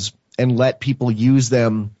thousands, and let people use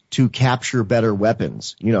them to capture better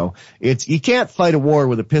weapons. You can't fight a war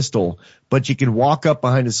with a pistol, but you can walk up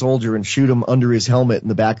behind a soldier and shoot him under his helmet in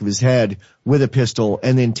the back of his head with a pistol,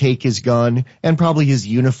 and then take his gun and probably his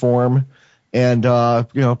uniform and,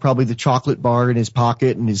 probably the chocolate bar in his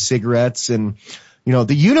pocket and his cigarettes. And,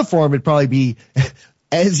 the uniform would probably be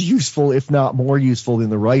as useful, if not more useful, than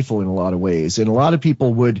the rifle in a lot of ways. And a lot of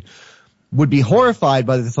people would be horrified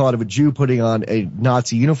by the thought of a Jew putting on a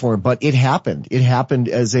Nazi uniform, but it happened. It happened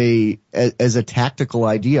as a tactical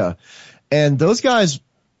idea. And those guys,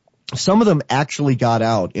 some of them actually got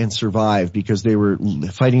out and survived because they were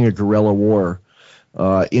fighting a guerrilla war,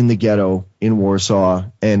 in the ghetto in Warsaw,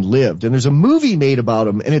 and lived. And there's a movie made about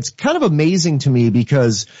them, and it's kind of amazing to me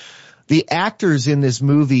because the actors in this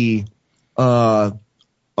movie, a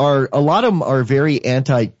lot of them are very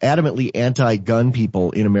adamantly anti-gun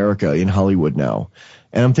people in America, in Hollywood now.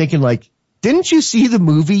 And I'm thinking, like, didn't you see the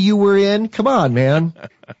movie you were in? Come on, man.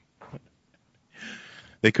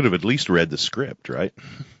 They could have at least read the script, right?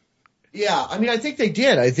 Yeah, I think they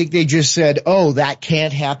did. I think they just said, oh, that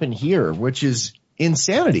can't happen here, which is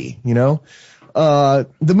insanity, The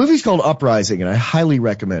movie's called Uprising, and I highly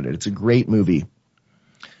recommend it. It's a great movie.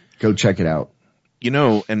 Go check it out.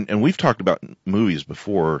 And we've talked about movies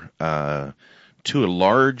before, to a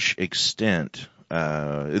large extent.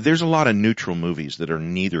 There's a lot of neutral movies that are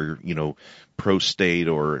neither, pro-state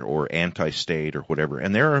or anti-state or whatever.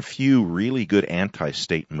 And there are a few really good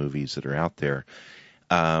anti-state movies that are out there.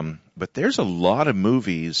 But there's a lot of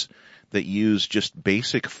movies that use just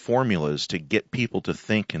basic formulas to get people to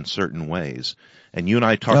think in certain ways. And you and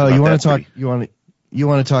I talked about that. You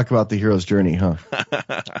want to talk about The Hero's Journey, huh?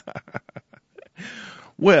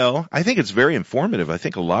 Well, I think it's very informative. I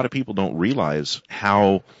think a lot of people don't realize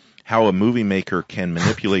how a movie maker can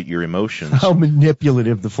manipulate your emotions. How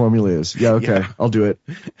manipulative the formula is. Yeah, okay. Yeah. I'll do it.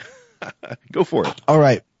 Go for it. All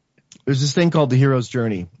right. There's this thing called The Hero's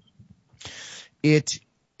Journey. It's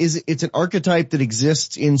an archetype that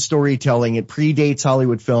exists in storytelling. It predates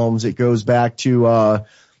Hollywood films. It goes back to,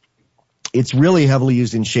 it's really heavily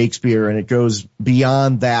used in Shakespeare, and it goes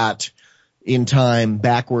beyond that in time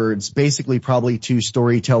backwards, basically probably to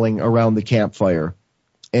storytelling around the campfire.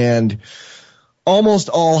 And almost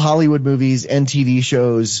all Hollywood movies and TV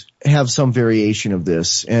shows have some variation of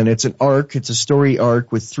this. And it's an arc. It's a story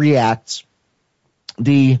arc with 3 acts.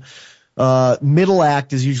 The middle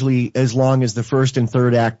act is usually as long as the first and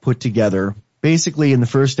third act put together. Basically, in the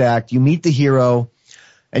first act, you meet the hero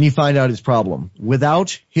and you find out his problem.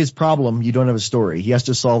 Without his problem, you don't have a story. He has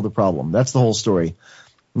to solve the problem. That's the whole story.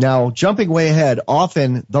 Now, jumping way ahead,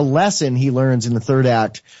 often the lesson he learns in the third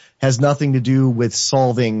act has nothing to do with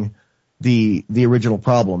solving the original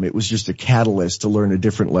problem. It was just a catalyst to learn a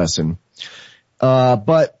different lesson.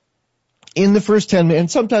 But in the first 10 minutes, and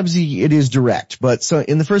sometimes it is direct, but so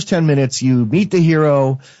in the first 10 minutes, you meet the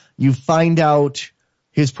hero, you find out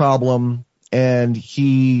his problem, and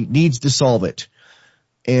he needs to solve it.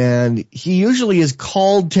 And he usually is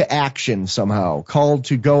called to action somehow, called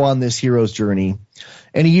to go on this hero's journey.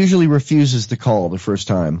 And he usually refuses the call the first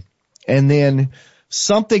time. And then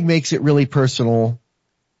something makes it really personal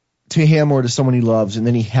to him or to someone he loves, and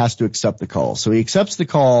then he has to accept the call. So he accepts the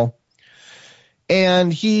call,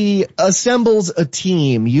 and he assembles a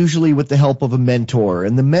team, usually with the help of a mentor.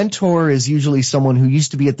 And the mentor is usually someone who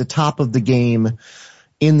used to be at the top of the game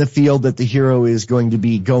in the field that the hero is going to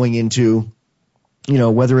be going into. You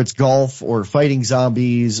know, whether it's golf or fighting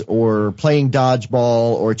zombies or playing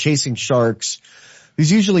dodgeball or chasing sharks.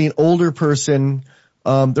 He's usually an older person.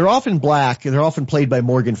 They're often black, and they're often played by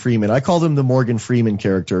Morgan Freeman. I call them the Morgan Freeman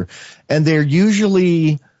character. And they're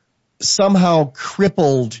usually somehow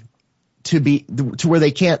crippled to where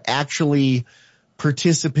they can't actually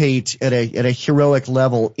participate at a heroic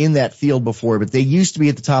level in that field before, but they used to be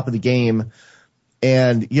at the top of the game.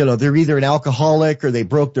 And, you know, they're either an alcoholic or they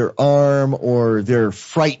broke their arm or they're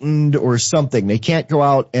frightened or something. They can't go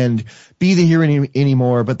out and be the hero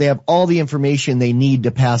anymore, but they have all the information they need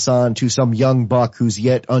to pass on to some young buck who's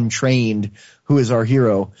yet untrained, who is our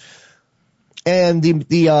hero. And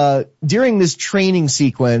during this training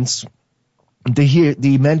sequence,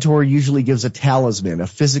 the mentor usually gives a talisman, a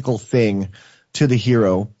physical thing, to the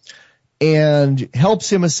hero, and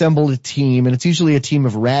helps him assemble a team. And it's usually a team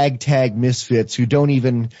of ragtag misfits who don't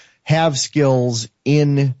even have skills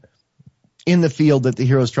in the field that the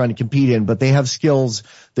hero is trying to compete in, but they have skills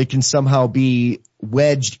that can somehow be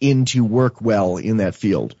wedged in to work well in that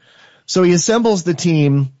field. So he assembles the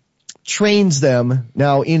team, trains them.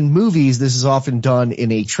 Now, in movies, this is often done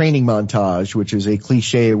in a training montage, which is a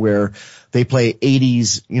cliche where they play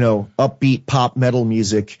 80s, you know, upbeat pop metal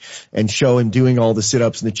music and show him doing all the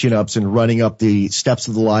sit-ups and the chin-ups and running up the steps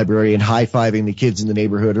of the library and high-fiving the kids in the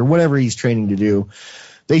neighborhood or whatever he's training to do.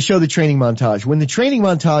 They show the training montage. When the training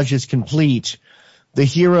montage is complete, the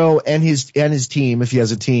hero and his team, if he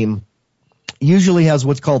has a team, usually has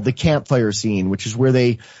what's called the campfire scene, which is where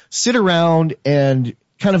they sit around and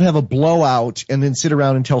kind of have a blowout and then sit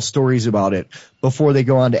around and tell stories about it before they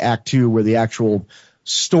go on to Act 2, where the actual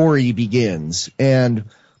story begins. And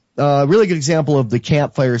a really good example of the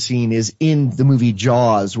campfire scene is in the movie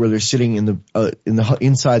Jaws, where they're sitting in the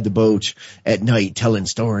inside the boat at night telling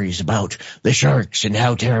stories about the sharks and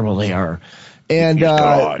how terrible they are. And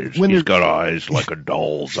he's got eyes like a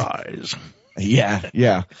doll's eyes.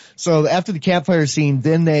 Yeah. So after the campfire scene,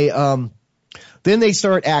 then they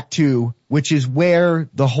start Act 2, which is where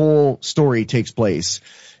the whole story takes place.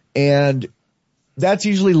 And that's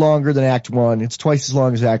usually longer than Act 1. It's twice as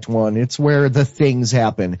long as Act 1. It's where the things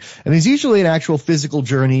happen. And there's usually an actual physical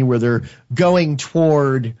journey where they're going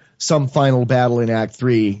toward some final battle in Act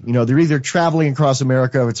 3. You know, they're either traveling across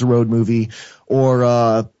America if it's a road movie,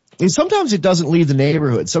 or and sometimes it doesn't leave the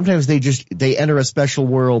neighborhood. Sometimes they enter a special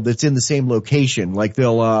world that's in the same location. Like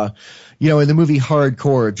they'll you know, in the movie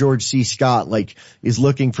Hardcore, George C. Scott is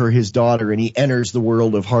looking for his daughter, and he enters the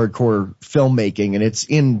world of hardcore filmmaking, and it's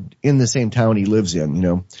in the same town he lives in, you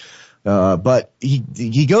know. But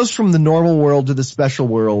he goes from the normal world to the special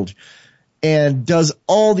world and does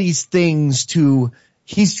all these things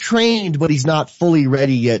he's trained, but he's not fully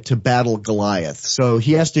ready yet to battle Goliath. So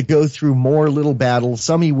he has to go through more little battles.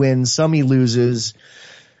 Some he wins, some he loses.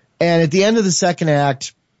 And at the end of the second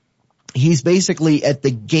act, he's basically at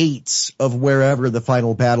the gates of wherever the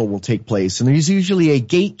final battle will take place. And there's usually a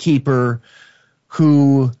gatekeeper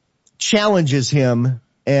who challenges him,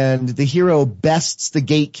 and the hero bests the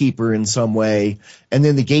gatekeeper in some way, and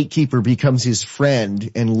then the gatekeeper becomes his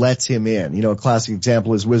friend and lets him in. You know, a classic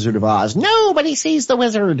example is Wizard of Oz. Nobody sees the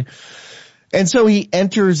wizard. And so he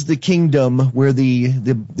enters the kingdom where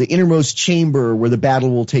the innermost chamber where the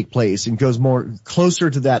battle will take place, and goes closer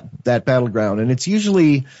to that battleground. And it's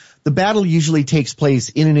usually, the battle usually takes place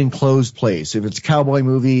in an enclosed place. If it's a cowboy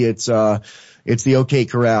movie, it's the OK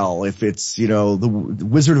Corral. If it's, you know, the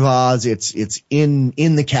Wizard of Oz, it's in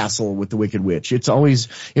the castle with the Wicked Witch. It's always,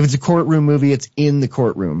 if it's a courtroom movie, it's in the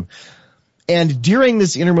courtroom. And during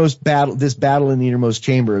this battle in the innermost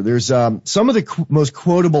chamber, there's some of the most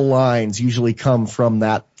quotable lines usually come from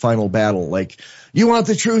that final battle. Like, you want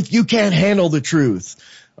the truth? You can't handle the truth.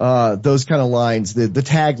 Those kind of lines. The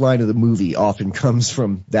tagline of the movie often comes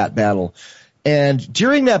from that battle. And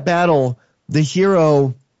during that battle, the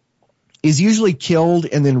hero is usually killed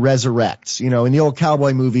and then resurrects. You know, in the old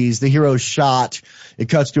cowboy movies, the hero's shot, it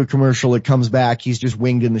cuts to a commercial, it comes back, he's just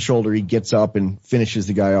winged in the shoulder, he gets up and finishes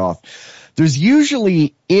the guy off. There's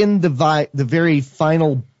usually in the very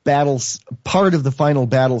final battle, part of the final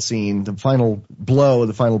battle scene, the final blow of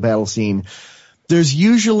the final battle scene, there's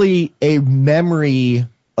usually a memory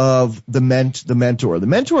of the mentor. The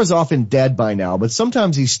mentor is often dead by now, but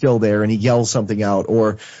sometimes he's still there and he yells something out,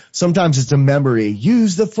 or sometimes it's a memory.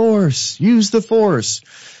 Use the force.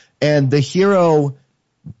 And the hero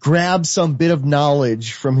grabs some bit of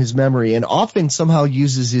knowledge from his memory and often somehow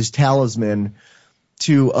uses his talisman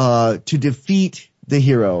to defeat the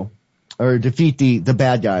hero, or defeat the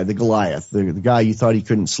bad guy, the Goliath, the guy you thought he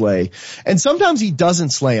couldn't slay. And sometimes he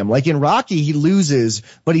doesn't slay him. Like in Rocky, he loses,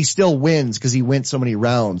 but he still wins because he went so many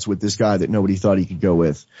rounds with this guy that nobody thought he could go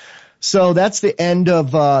with. So that's the end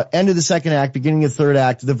of the second act, beginning of third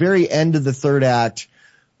act. The very end of the third act,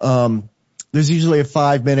 there's usually a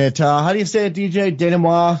 5-minute, how do you say it, DJ?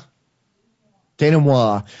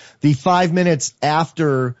 Denouement. The 5 minutes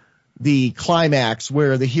after the climax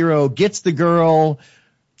where the hero gets the girl,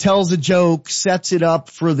 tells a joke, sets it up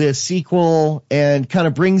for the sequel, and kind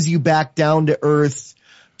of brings you back down to earth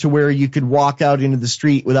to where you could walk out into the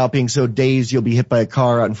street without being so dazed you'll be hit by a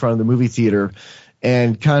car out in front of the movie theater,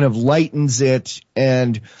 and kind of lightens it.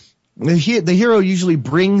 And the hero usually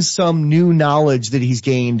brings some new knowledge that he's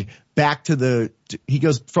gained back to he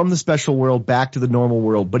goes from the special world back to the normal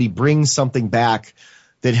world, but he brings something back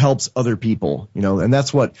that helps other people, and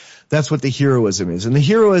that's what the heroism is. And the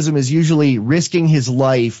heroism is usually risking his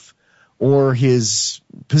life or his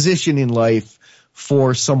position in life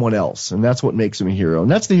for someone else. And that's what makes him a hero.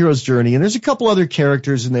 And that's the hero's journey. And there's a couple other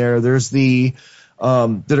characters in there. There's that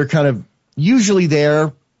are kind of usually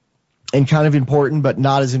there and kind of important, but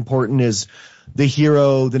not as important as the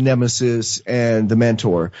hero, the nemesis, and the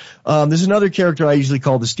mentor. There's another character I usually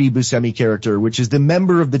call the Steve Buscemi character, which is the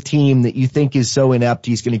member of the team that you think is so inept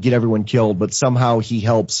he's going to get everyone killed, but somehow he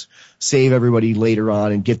helps save everybody later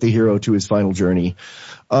on and get the hero to his final journey.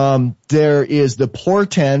 There is the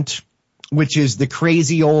portent, which is the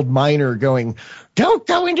crazy old miner going, "Don't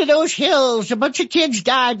go into those hills. A bunch of kids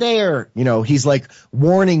died there." He's like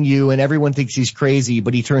warning you and everyone thinks he's crazy,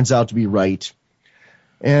 but he turns out to be right.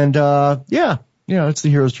 And, it's the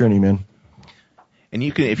hero's journey, man. And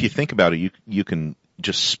you can, if you think about it, you can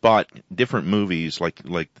just spot different movies like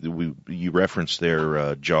you referenced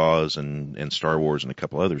there, Jaws and Star Wars and a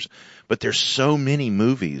couple others. But there's so many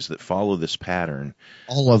movies that follow this pattern.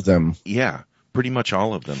 All of them. Yeah, pretty much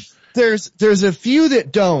all of them. There's a few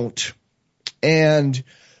that don't. And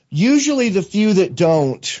usually the few that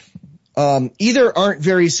don't, either aren't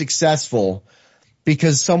very successful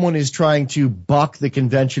because someone is trying to buck the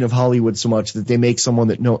convention of Hollywood so much that they make something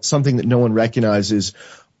that no one recognizes,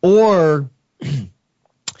 or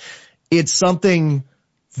it's something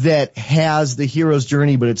that has the hero's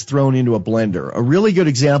journey, but it's thrown into a blender. A really good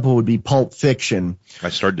example would be Pulp Fiction. I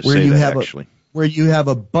started to say that actually. Where you have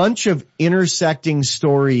a bunch of intersecting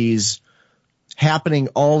stories happening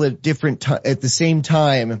all at at the same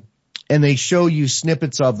time, and they show you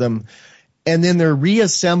snippets of them, and then they're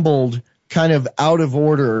reassembled kind of out of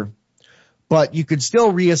order, but you could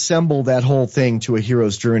still reassemble that whole thing to a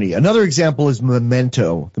hero's journey. Another example is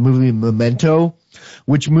Memento, the movie Memento,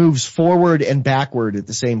 which moves forward and backward at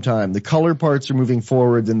the same time. The color parts are moving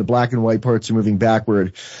forward, then the black and white parts are moving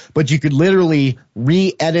backward. But you could literally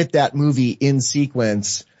re-edit that movie in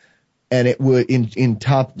sequence, and it would in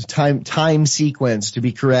time sequence to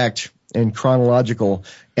be correct and chronological,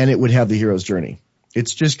 and it would have the hero's journey.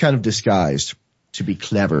 It's just kind of disguised to be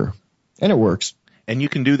clever. And it works. And you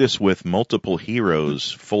can do this with multiple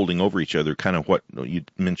heroes folding over each other, kind of what you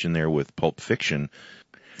mentioned there with Pulp Fiction.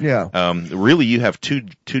 Yeah. Really, you have two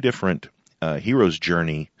different heroes'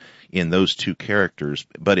 journey in those two characters,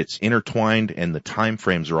 but it's intertwined and the time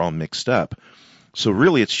frames are all mixed up. So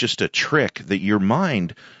really, it's just a trick that your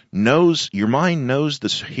mind knows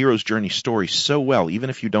this hero's journey story so well,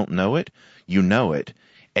 even if you don't know it, you know it.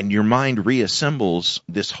 And your mind reassembles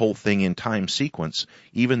this whole thing in time sequence,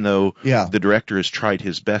 even though the director has tried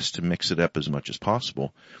his best to mix it up as much as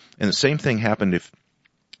possible. And the same thing happened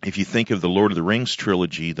if you think of the Lord of the Rings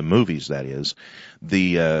trilogy, the movies, that is,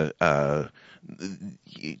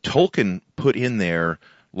 Tolkien put in there,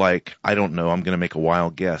 like, I don't know, I'm going to make a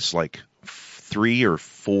wild guess, like 3 or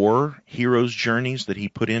 4 heroes' journeys that he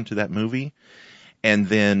put into that movie. And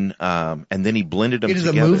then he blended them into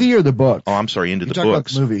together. The movie or the book? Oh, I'm sorry, into You're the talking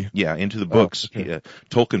books. About the movie. Yeah, into the books. Okay.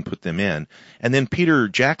 Tolkien put them in. And then Peter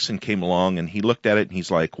Jackson came along and he looked at it and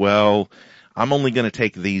he's like, well, I'm only going to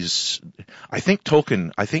take these.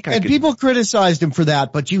 And people criticized him for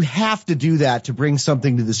that, but you have to do that to bring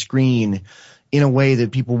something to the screen in a way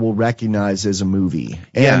that people will recognize as a movie.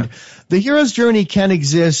 And the hero's journey can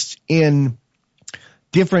exist in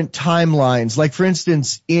different timelines. Like, for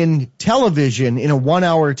instance, in television, in a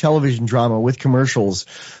 1-hour television drama with commercials,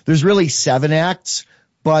 there's really 7 acts,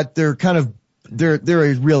 but they're kind of there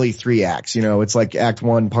are really 3 acts, it's like act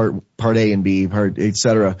 1, part A and B, et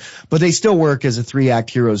cetera. But they still work as a 3-act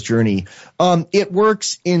hero's journey. It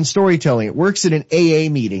works in storytelling. It works in an AA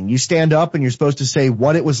meeting. You stand up and you're supposed to say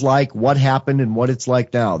what it was like, what happened, and what it's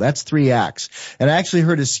like now. That's 3 acts. And I actually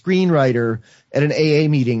heard a screenwriter at an AA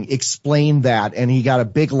meeting explain that, and he got a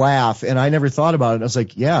big laugh, and I never thought about it. I was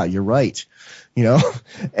like, yeah, you're right.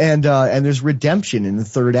 And there's redemption in the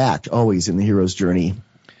 3rd act, always in the hero's journey.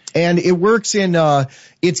 And it works in,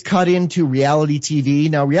 it's cut into reality TV.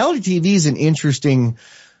 Now, reality TV is an interesting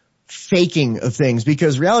faking of things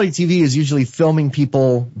because reality TV is usually filming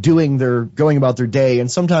people going about their day, and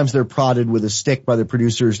sometimes they're prodded with a stick by the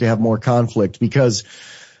producers to have more conflict because,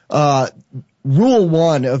 rule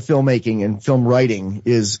 1 of filmmaking and film writing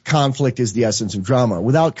is conflict is the essence of drama.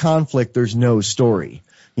 Without conflict, there's no story.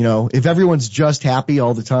 If everyone's just happy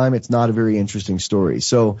all the time, it's not a very interesting story.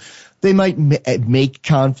 So they might make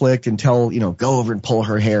conflict and tell, go over and pull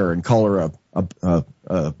her hair and call her a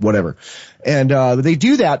whatever. And they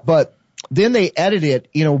do that, but then they edit it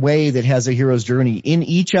in a way that has a hero's journey in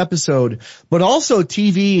each episode, but also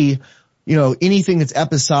TV, anything that's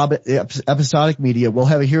episodic media will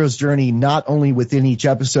have a hero's journey not only within each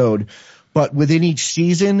episode, but within each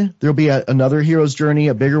season, there'll be another hero's journey,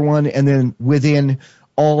 a bigger one, and then within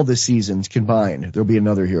all the seasons combined, there'll be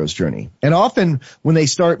another hero's journey. And often when they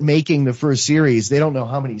start making the first series, they don't know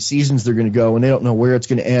how many seasons they're going to go, and they don't know where it's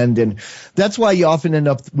going to end. And that's why you often end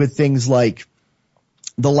up with things like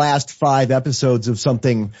the last 5 episodes of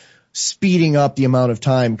something speeding up the amount of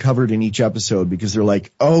time covered in each episode because they're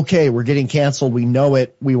like, okay, we're getting canceled. We know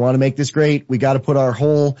it. We want to make this great. We got to put our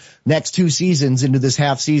whole next 2 seasons into this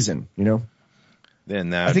half season,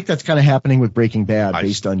 Then I think that's kind of happening with Breaking Bad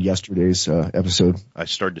based on yesterday's episode. I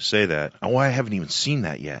started to say that. Oh, I haven't even seen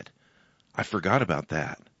that yet. I forgot about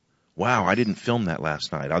that. Wow, I didn't film that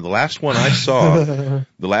last night. The last one I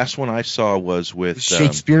saw was with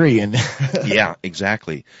Shakespearean. Yeah,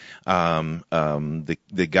 exactly.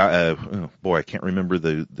 The guy. Boy, I can't remember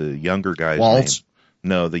the younger guy's Waltz? name.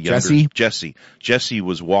 No, the younger Jesse. Jesse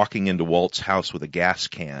was walking into Walt's house with a gas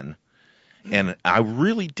can. And I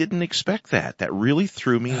really didn't expect that. That really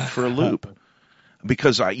threw me for a loop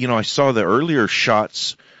because I saw the earlier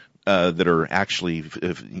shots, that are actually,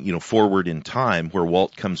 forward in time where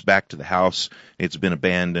Walt comes back to the house. It's been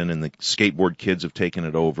abandoned and the skateboard kids have taken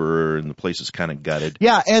it over and the place is kind of gutted.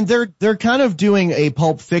 Yeah. And they're kind of doing a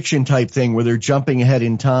Pulp Fiction type thing where they're jumping ahead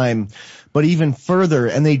in time, but even further.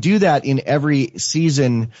 And they do that in every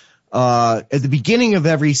season. At the beginning of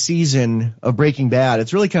every season of Breaking Bad,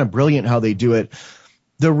 it's really kind of brilliant how they do it.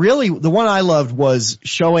 The one I loved was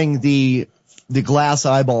showing the glass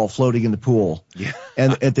eyeball floating in the pool. Yeah.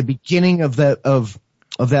 And at the beginning of that,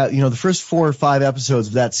 the first 4 or 5 episodes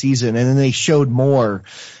of that season, and then they showed more,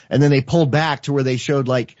 and then they pulled back to where they showed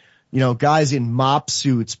guys in mop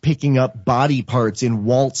suits picking up body parts in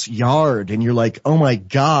Walt's yard, and you're like, oh my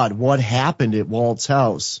God, what happened at Walt's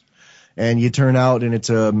house? And you turn out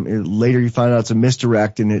and later you find out it's a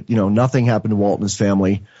misdirect and nothing happened to Walt and his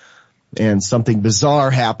family and something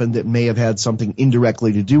bizarre happened that may have had something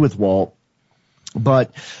indirectly to do with Walt.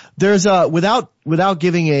 But there's without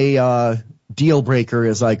giving a deal breaker,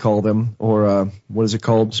 as I call them, or what is it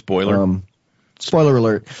called? Spoiler. Spoiler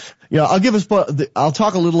alert. I'll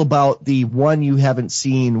talk a little about the one you haven't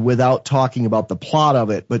seen without talking about the plot of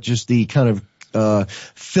it, but just the kind of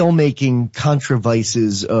filmmaking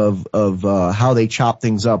contrivances of how they chop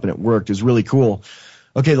things up, and it worked. Is really cool.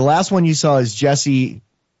 Okay, the last one you saw is Jesse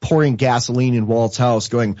pouring gasoline in Walt's house,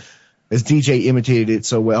 going, as DJ imitated it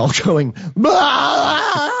so well, going,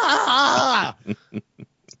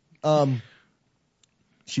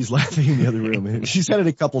 she's laughing in the other room. She said it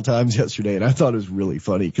a couple times yesterday, and I thought it was really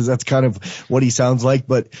funny because that's kind of what he sounds like,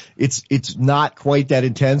 but it's not quite that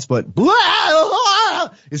intense, but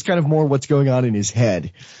it's kind of more what's going on in his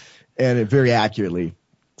head, and it very accurately.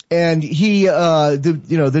 And he,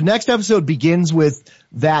 the next episode begins with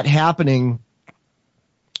that happening,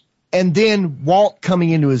 and then Walt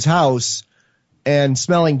coming into his house and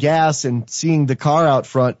smelling gas and seeing the car out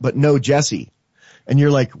front, but no Jesse. And you're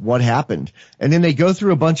like, what happened? And then they go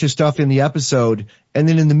through a bunch of stuff in the episode, and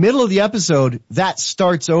then in the middle of the episode, that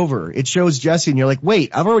starts over. It shows Jesse, and you're like,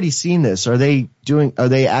 wait, I've already seen this. Are they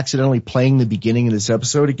accidentally playing the beginning of this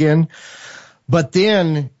episode again? But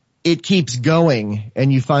then it keeps going,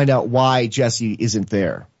 and you find out why Jesse isn't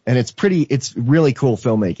there. And it's really cool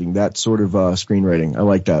filmmaking, that sort of screenwriting. I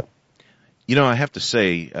like that. I have to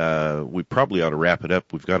say, we probably ought to wrap it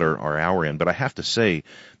up. We've got our hour in, but I have to say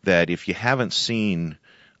that if you haven't seen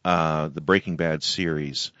the Breaking Bad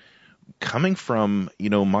series, coming from,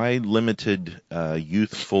 my limited,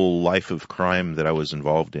 youthful life of crime that I was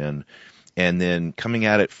involved in, and then coming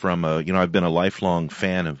at it from I've been a lifelong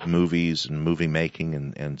fan of movies and movie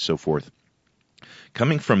making and so forth.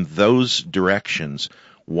 Coming from those directions,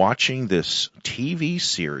 watching this TV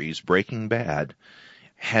series, Breaking Bad,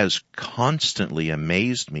 has constantly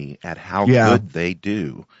amazed me at how good they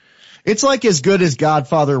do. It's like as good as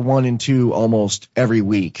Godfather 1 and 2 almost every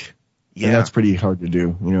week. Yeah. And that's pretty hard to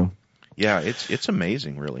do, Yeah, it's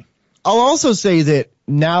amazing, really. I'll also say that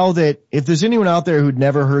now that if there's anyone out there who'd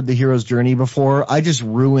never heard The Hero's Journey before, I just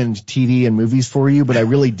ruined TV and movies for you, but I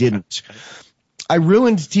really didn't. I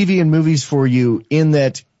ruined TV and movies for you in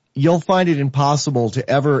that you'll find it impossible to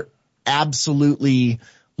ever absolutely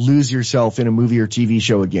lose yourself in a movie or TV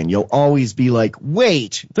show again. You'll always be like,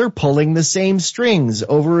 wait, they're pulling the same strings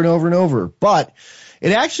over and over and over. But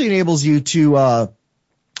it actually enables you to,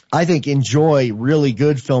 I think, enjoy really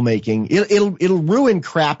good filmmaking. It'll ruin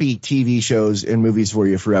crappy TV shows and movies for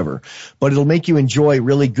you forever, but it'll make you enjoy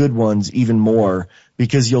really good ones even more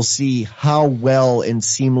because you'll see how well and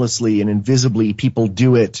seamlessly and invisibly people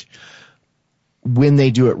do it when they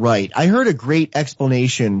do it right. I heard a great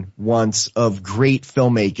explanation once of great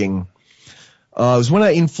filmmaking. It was when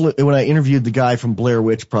I interviewed the guy from Blair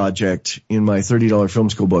Witch Project in my $30 film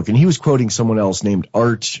school book, and he was quoting someone else named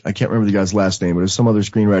Art. I can't remember the guy's last name, but it was some other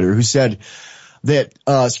screenwriter who said that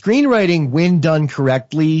screenwriting, when done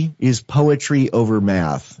correctly, is poetry over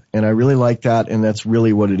math. And I really like that, and that's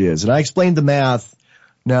really what it is. And I explained the math.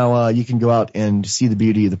 Now you can go out and see the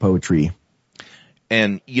beauty of the poetry.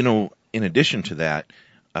 And, in addition to that,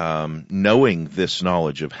 knowing this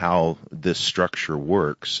knowledge of how this structure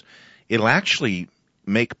works, it'll actually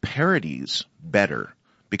make parodies better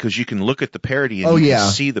because you can look at the parody and you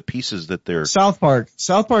can see the pieces that they're... South Park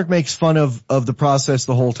makes fun of the process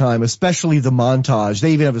the whole time, especially the montage.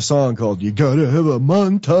 They even have a song called You Gotta Have a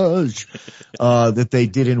Montage that they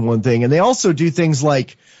did in one thing. And they also do things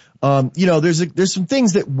like, there's some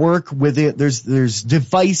things that work with it. There's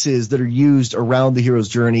devices that are used around the hero's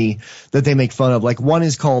journey that they make fun of. Like one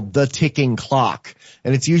is called the ticking clock,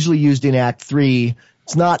 and it's usually used in Act 3.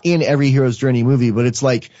 It's not in every hero's journey movie, but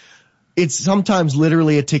it's sometimes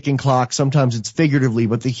literally a ticking clock, sometimes it's figuratively,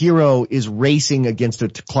 but the hero is racing against a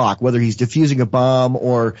clock, whether he's defusing a bomb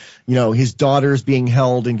or, his daughter's being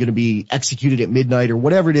held and going to be executed at midnight or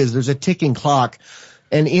whatever it is. There's a ticking clock.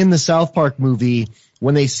 And in the South Park movie,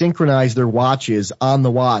 when they synchronize their watches on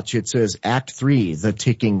the watch, it says Act 3, the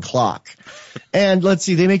ticking clock. And let's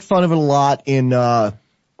see, they make fun of it a lot in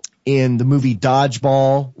the movie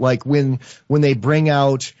Dodgeball, like when they bring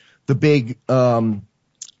out the big,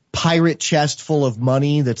 pirate chest full of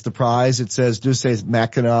money, that's the prize. It says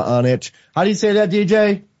Machina on it. How do you say that,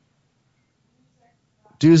 DJ?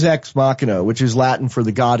 Deus Ex Machina, which is Latin for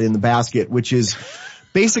the god in the basket, which is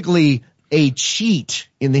basically a cheat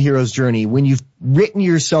in the hero's journey. When you've written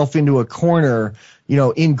yourself into a corner,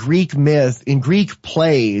 in Greek myth, in Greek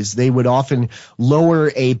plays, they would often lower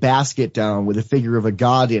a basket down with a figure of a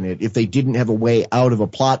god in it. If they didn't have a way out of a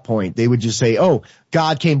plot point, they would just say, oh,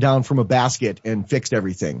 God came down from a basket and fixed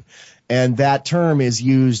everything. And that term is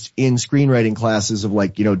used in screenwriting classes of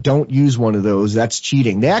don't use one of those. That's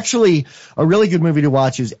cheating. A really good movie to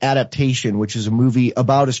watch is Adaptation, which is a movie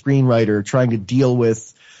about a screenwriter trying to deal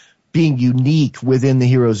with being unique within the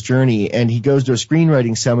hero's journey. And he goes to a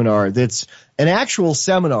screenwriting seminar that's an actual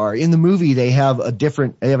seminar. In the movie, they have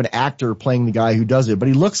an actor playing the guy who does it, but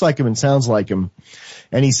he looks like him and sounds like him.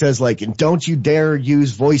 And he says and don't you dare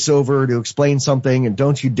use voiceover to explain something, and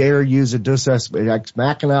don't you dare use a Deus Ex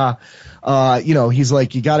Machina. He's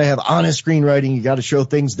like, you gotta have honest screenwriting, you gotta show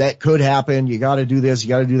things that could happen, you gotta do this, you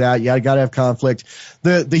gotta do that, you gotta have conflict.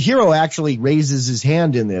 The hero actually raises his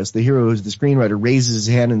hand in this. The hero who's the screenwriter raises his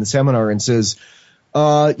hand in the seminar and says,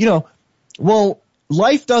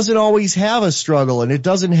 life doesn't always have a struggle, and it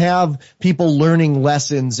doesn't have people learning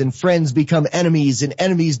lessons and friends become enemies and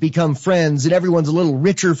enemies become friends and everyone's a little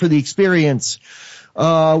richer for the experience.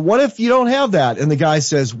 What if you don't have that? And the guy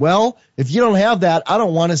says, well, if you don't have that, I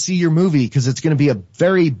don't want to see your movie because it's going to be a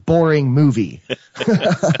very boring movie.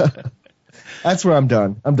 That's where I'm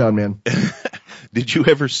done. I'm done, man. Did you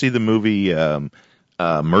ever see the movie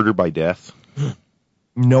Murder by Death?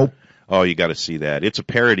 Nope. Oh, you got to see that. It's a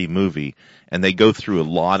parody movie, and they go through a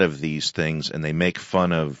lot of these things, and they make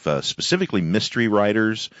fun of specifically mystery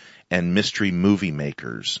writers and mystery movie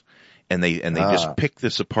makers. And they just pick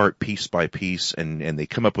this apart piece by piece, and they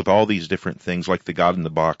come up with all these different things, like the God in the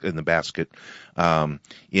basket.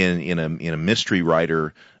 In a mystery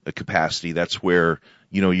writer capacity. That's where,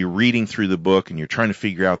 you're reading through the book and you're trying to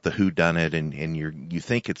figure out the whodunit, and you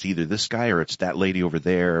think it's either this guy or it's that lady over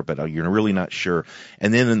there, but you're really not sure.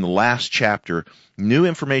 And then in the last chapter, new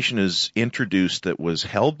information is introduced that was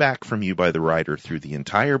held back from you by the writer through the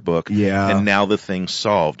entire book. Yeah. And now the thing's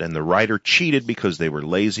solved. And the writer cheated because they were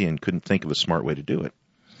lazy and couldn't think of a smart way to do it.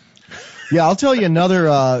 Yeah, I'll tell you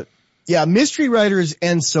another, mystery writers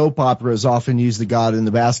and soap operas often use the God in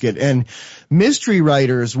the basket. And mystery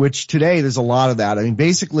writers, which today there's a lot of that. I mean,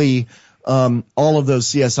 basically, all of those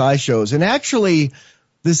CSI shows. And actually,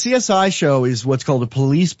 the CSI show is what's called a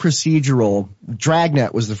police procedural.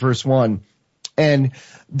 Dragnet was the first one. And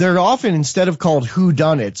they're often, instead of called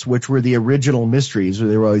whodunits, which were the original mysteries, where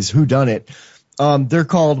they were always whodunit, they're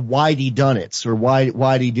called why'd he done it, or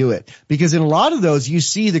why'd he do it? Because in a lot of those, you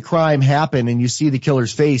see the crime happen and you see the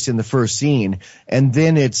killer's face in the first scene. And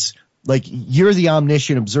then it's like, you're the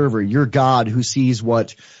omniscient observer. You're God who sees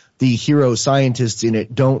what the hero scientists in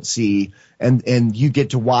it don't see. And you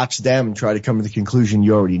get to watch them try to come to the conclusion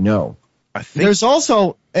you already know. I think there's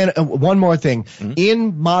also, and one more thing,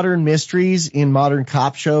 in modern mysteries, in modern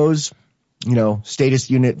cop shows, status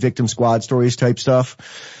unit, victim squad stories type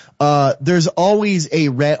stuff, there's always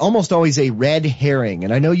almost always a red herring.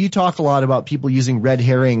 And I know you talk a lot about people using red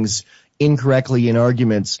herrings incorrectly in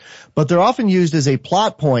arguments, but they're often used as a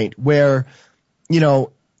plot point where,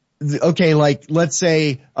 like let's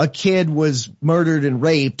say a kid was murdered and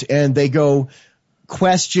raped and they go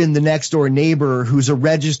question the next door neighbor who's a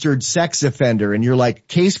registered sex offender, and you're like,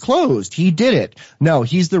 case closed. He did it. No,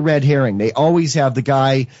 he's the red herring. They always have the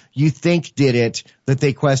guy you think did it that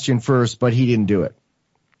they question first, but he didn't do it.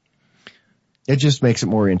 It just makes it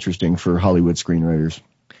more interesting for Hollywood screenwriters.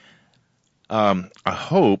 I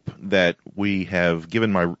hope that we have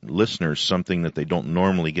given my listeners something that they don't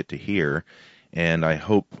normally get to hear. And I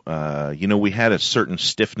hope, we had a certain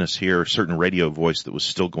stiffness here, a certain radio voice that was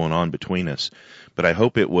still going on between us. But I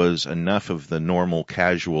hope it was enough of the normal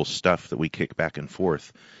casual stuff that we kick back and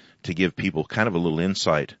forth to give people kind of a little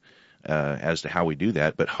insight as to how we do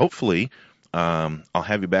that. But hopefully, I'll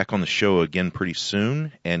have you back on the show again pretty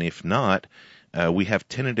soon. And if not, we have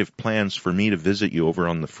tentative plans for me to visit you over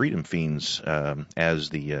on the Freedom Fiends as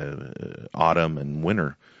the autumn and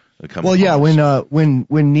winter come. Well, yeah, when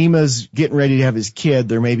Nima's getting ready to have his kid,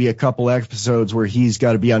 there may be a couple episodes where he's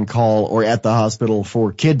got to be on call or at the hospital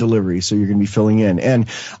for kid delivery, so you're going to be filling in. And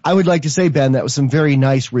I would like to say, Ben, that was some very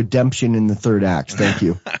nice redemption in the third act. Thank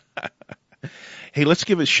you. Hey, let's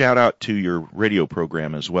give a shout out to your radio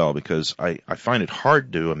program as well, because I find it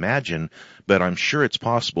hard to imagine, but I'm sure it's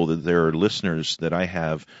possible that there are listeners that I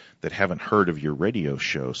have that haven't heard of your radio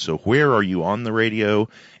show. So where are you on the radio,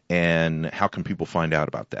 and how can people find out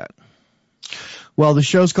about that? Well, the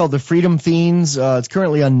show's called The Freedom Fiends. It's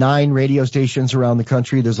currently on 9 radio stations around the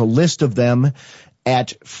country. There's a list of them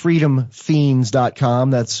at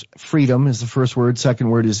freedomfiends.com. That's freedom is the first word. Second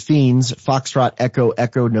word is fiends. Foxtrot,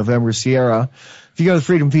 Echo, November, Sierra. If you go to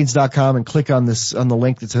freedomfiends.com and click on the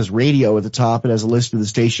link that says radio at the top, it has a list of the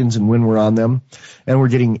stations and when we're on them. And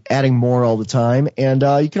we're adding more all the time. And,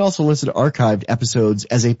 you can also listen to archived episodes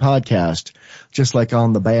as a podcast, just like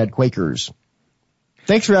on the Bad Quakers.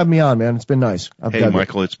 Thanks for having me on, man. It's been nice. Hey,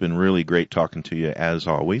 Michael, it's been really great talking to you as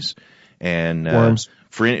always. And,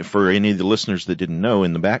 for any of the listeners that didn't know,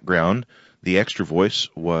 in the background, the extra voice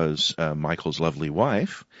was, Michael's lovely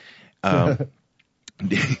wife.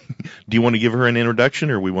 Do you want to give her an introduction,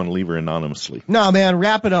 or we want to leave her anonymously? No, man,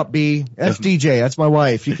 wrap it up, B. That's DJ. That's my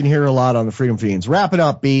wife. You can hear her a lot on the Freedom Fiends. Wrap it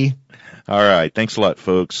up, B. All right. Thanks a lot,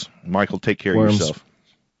 folks. Michael, take care of yourself.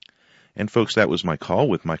 And folks, that was my call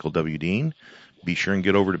with Michael W. Dean. Be sure and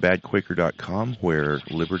get over to badquaker.com, where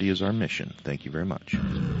liberty is our mission. Thank you very much.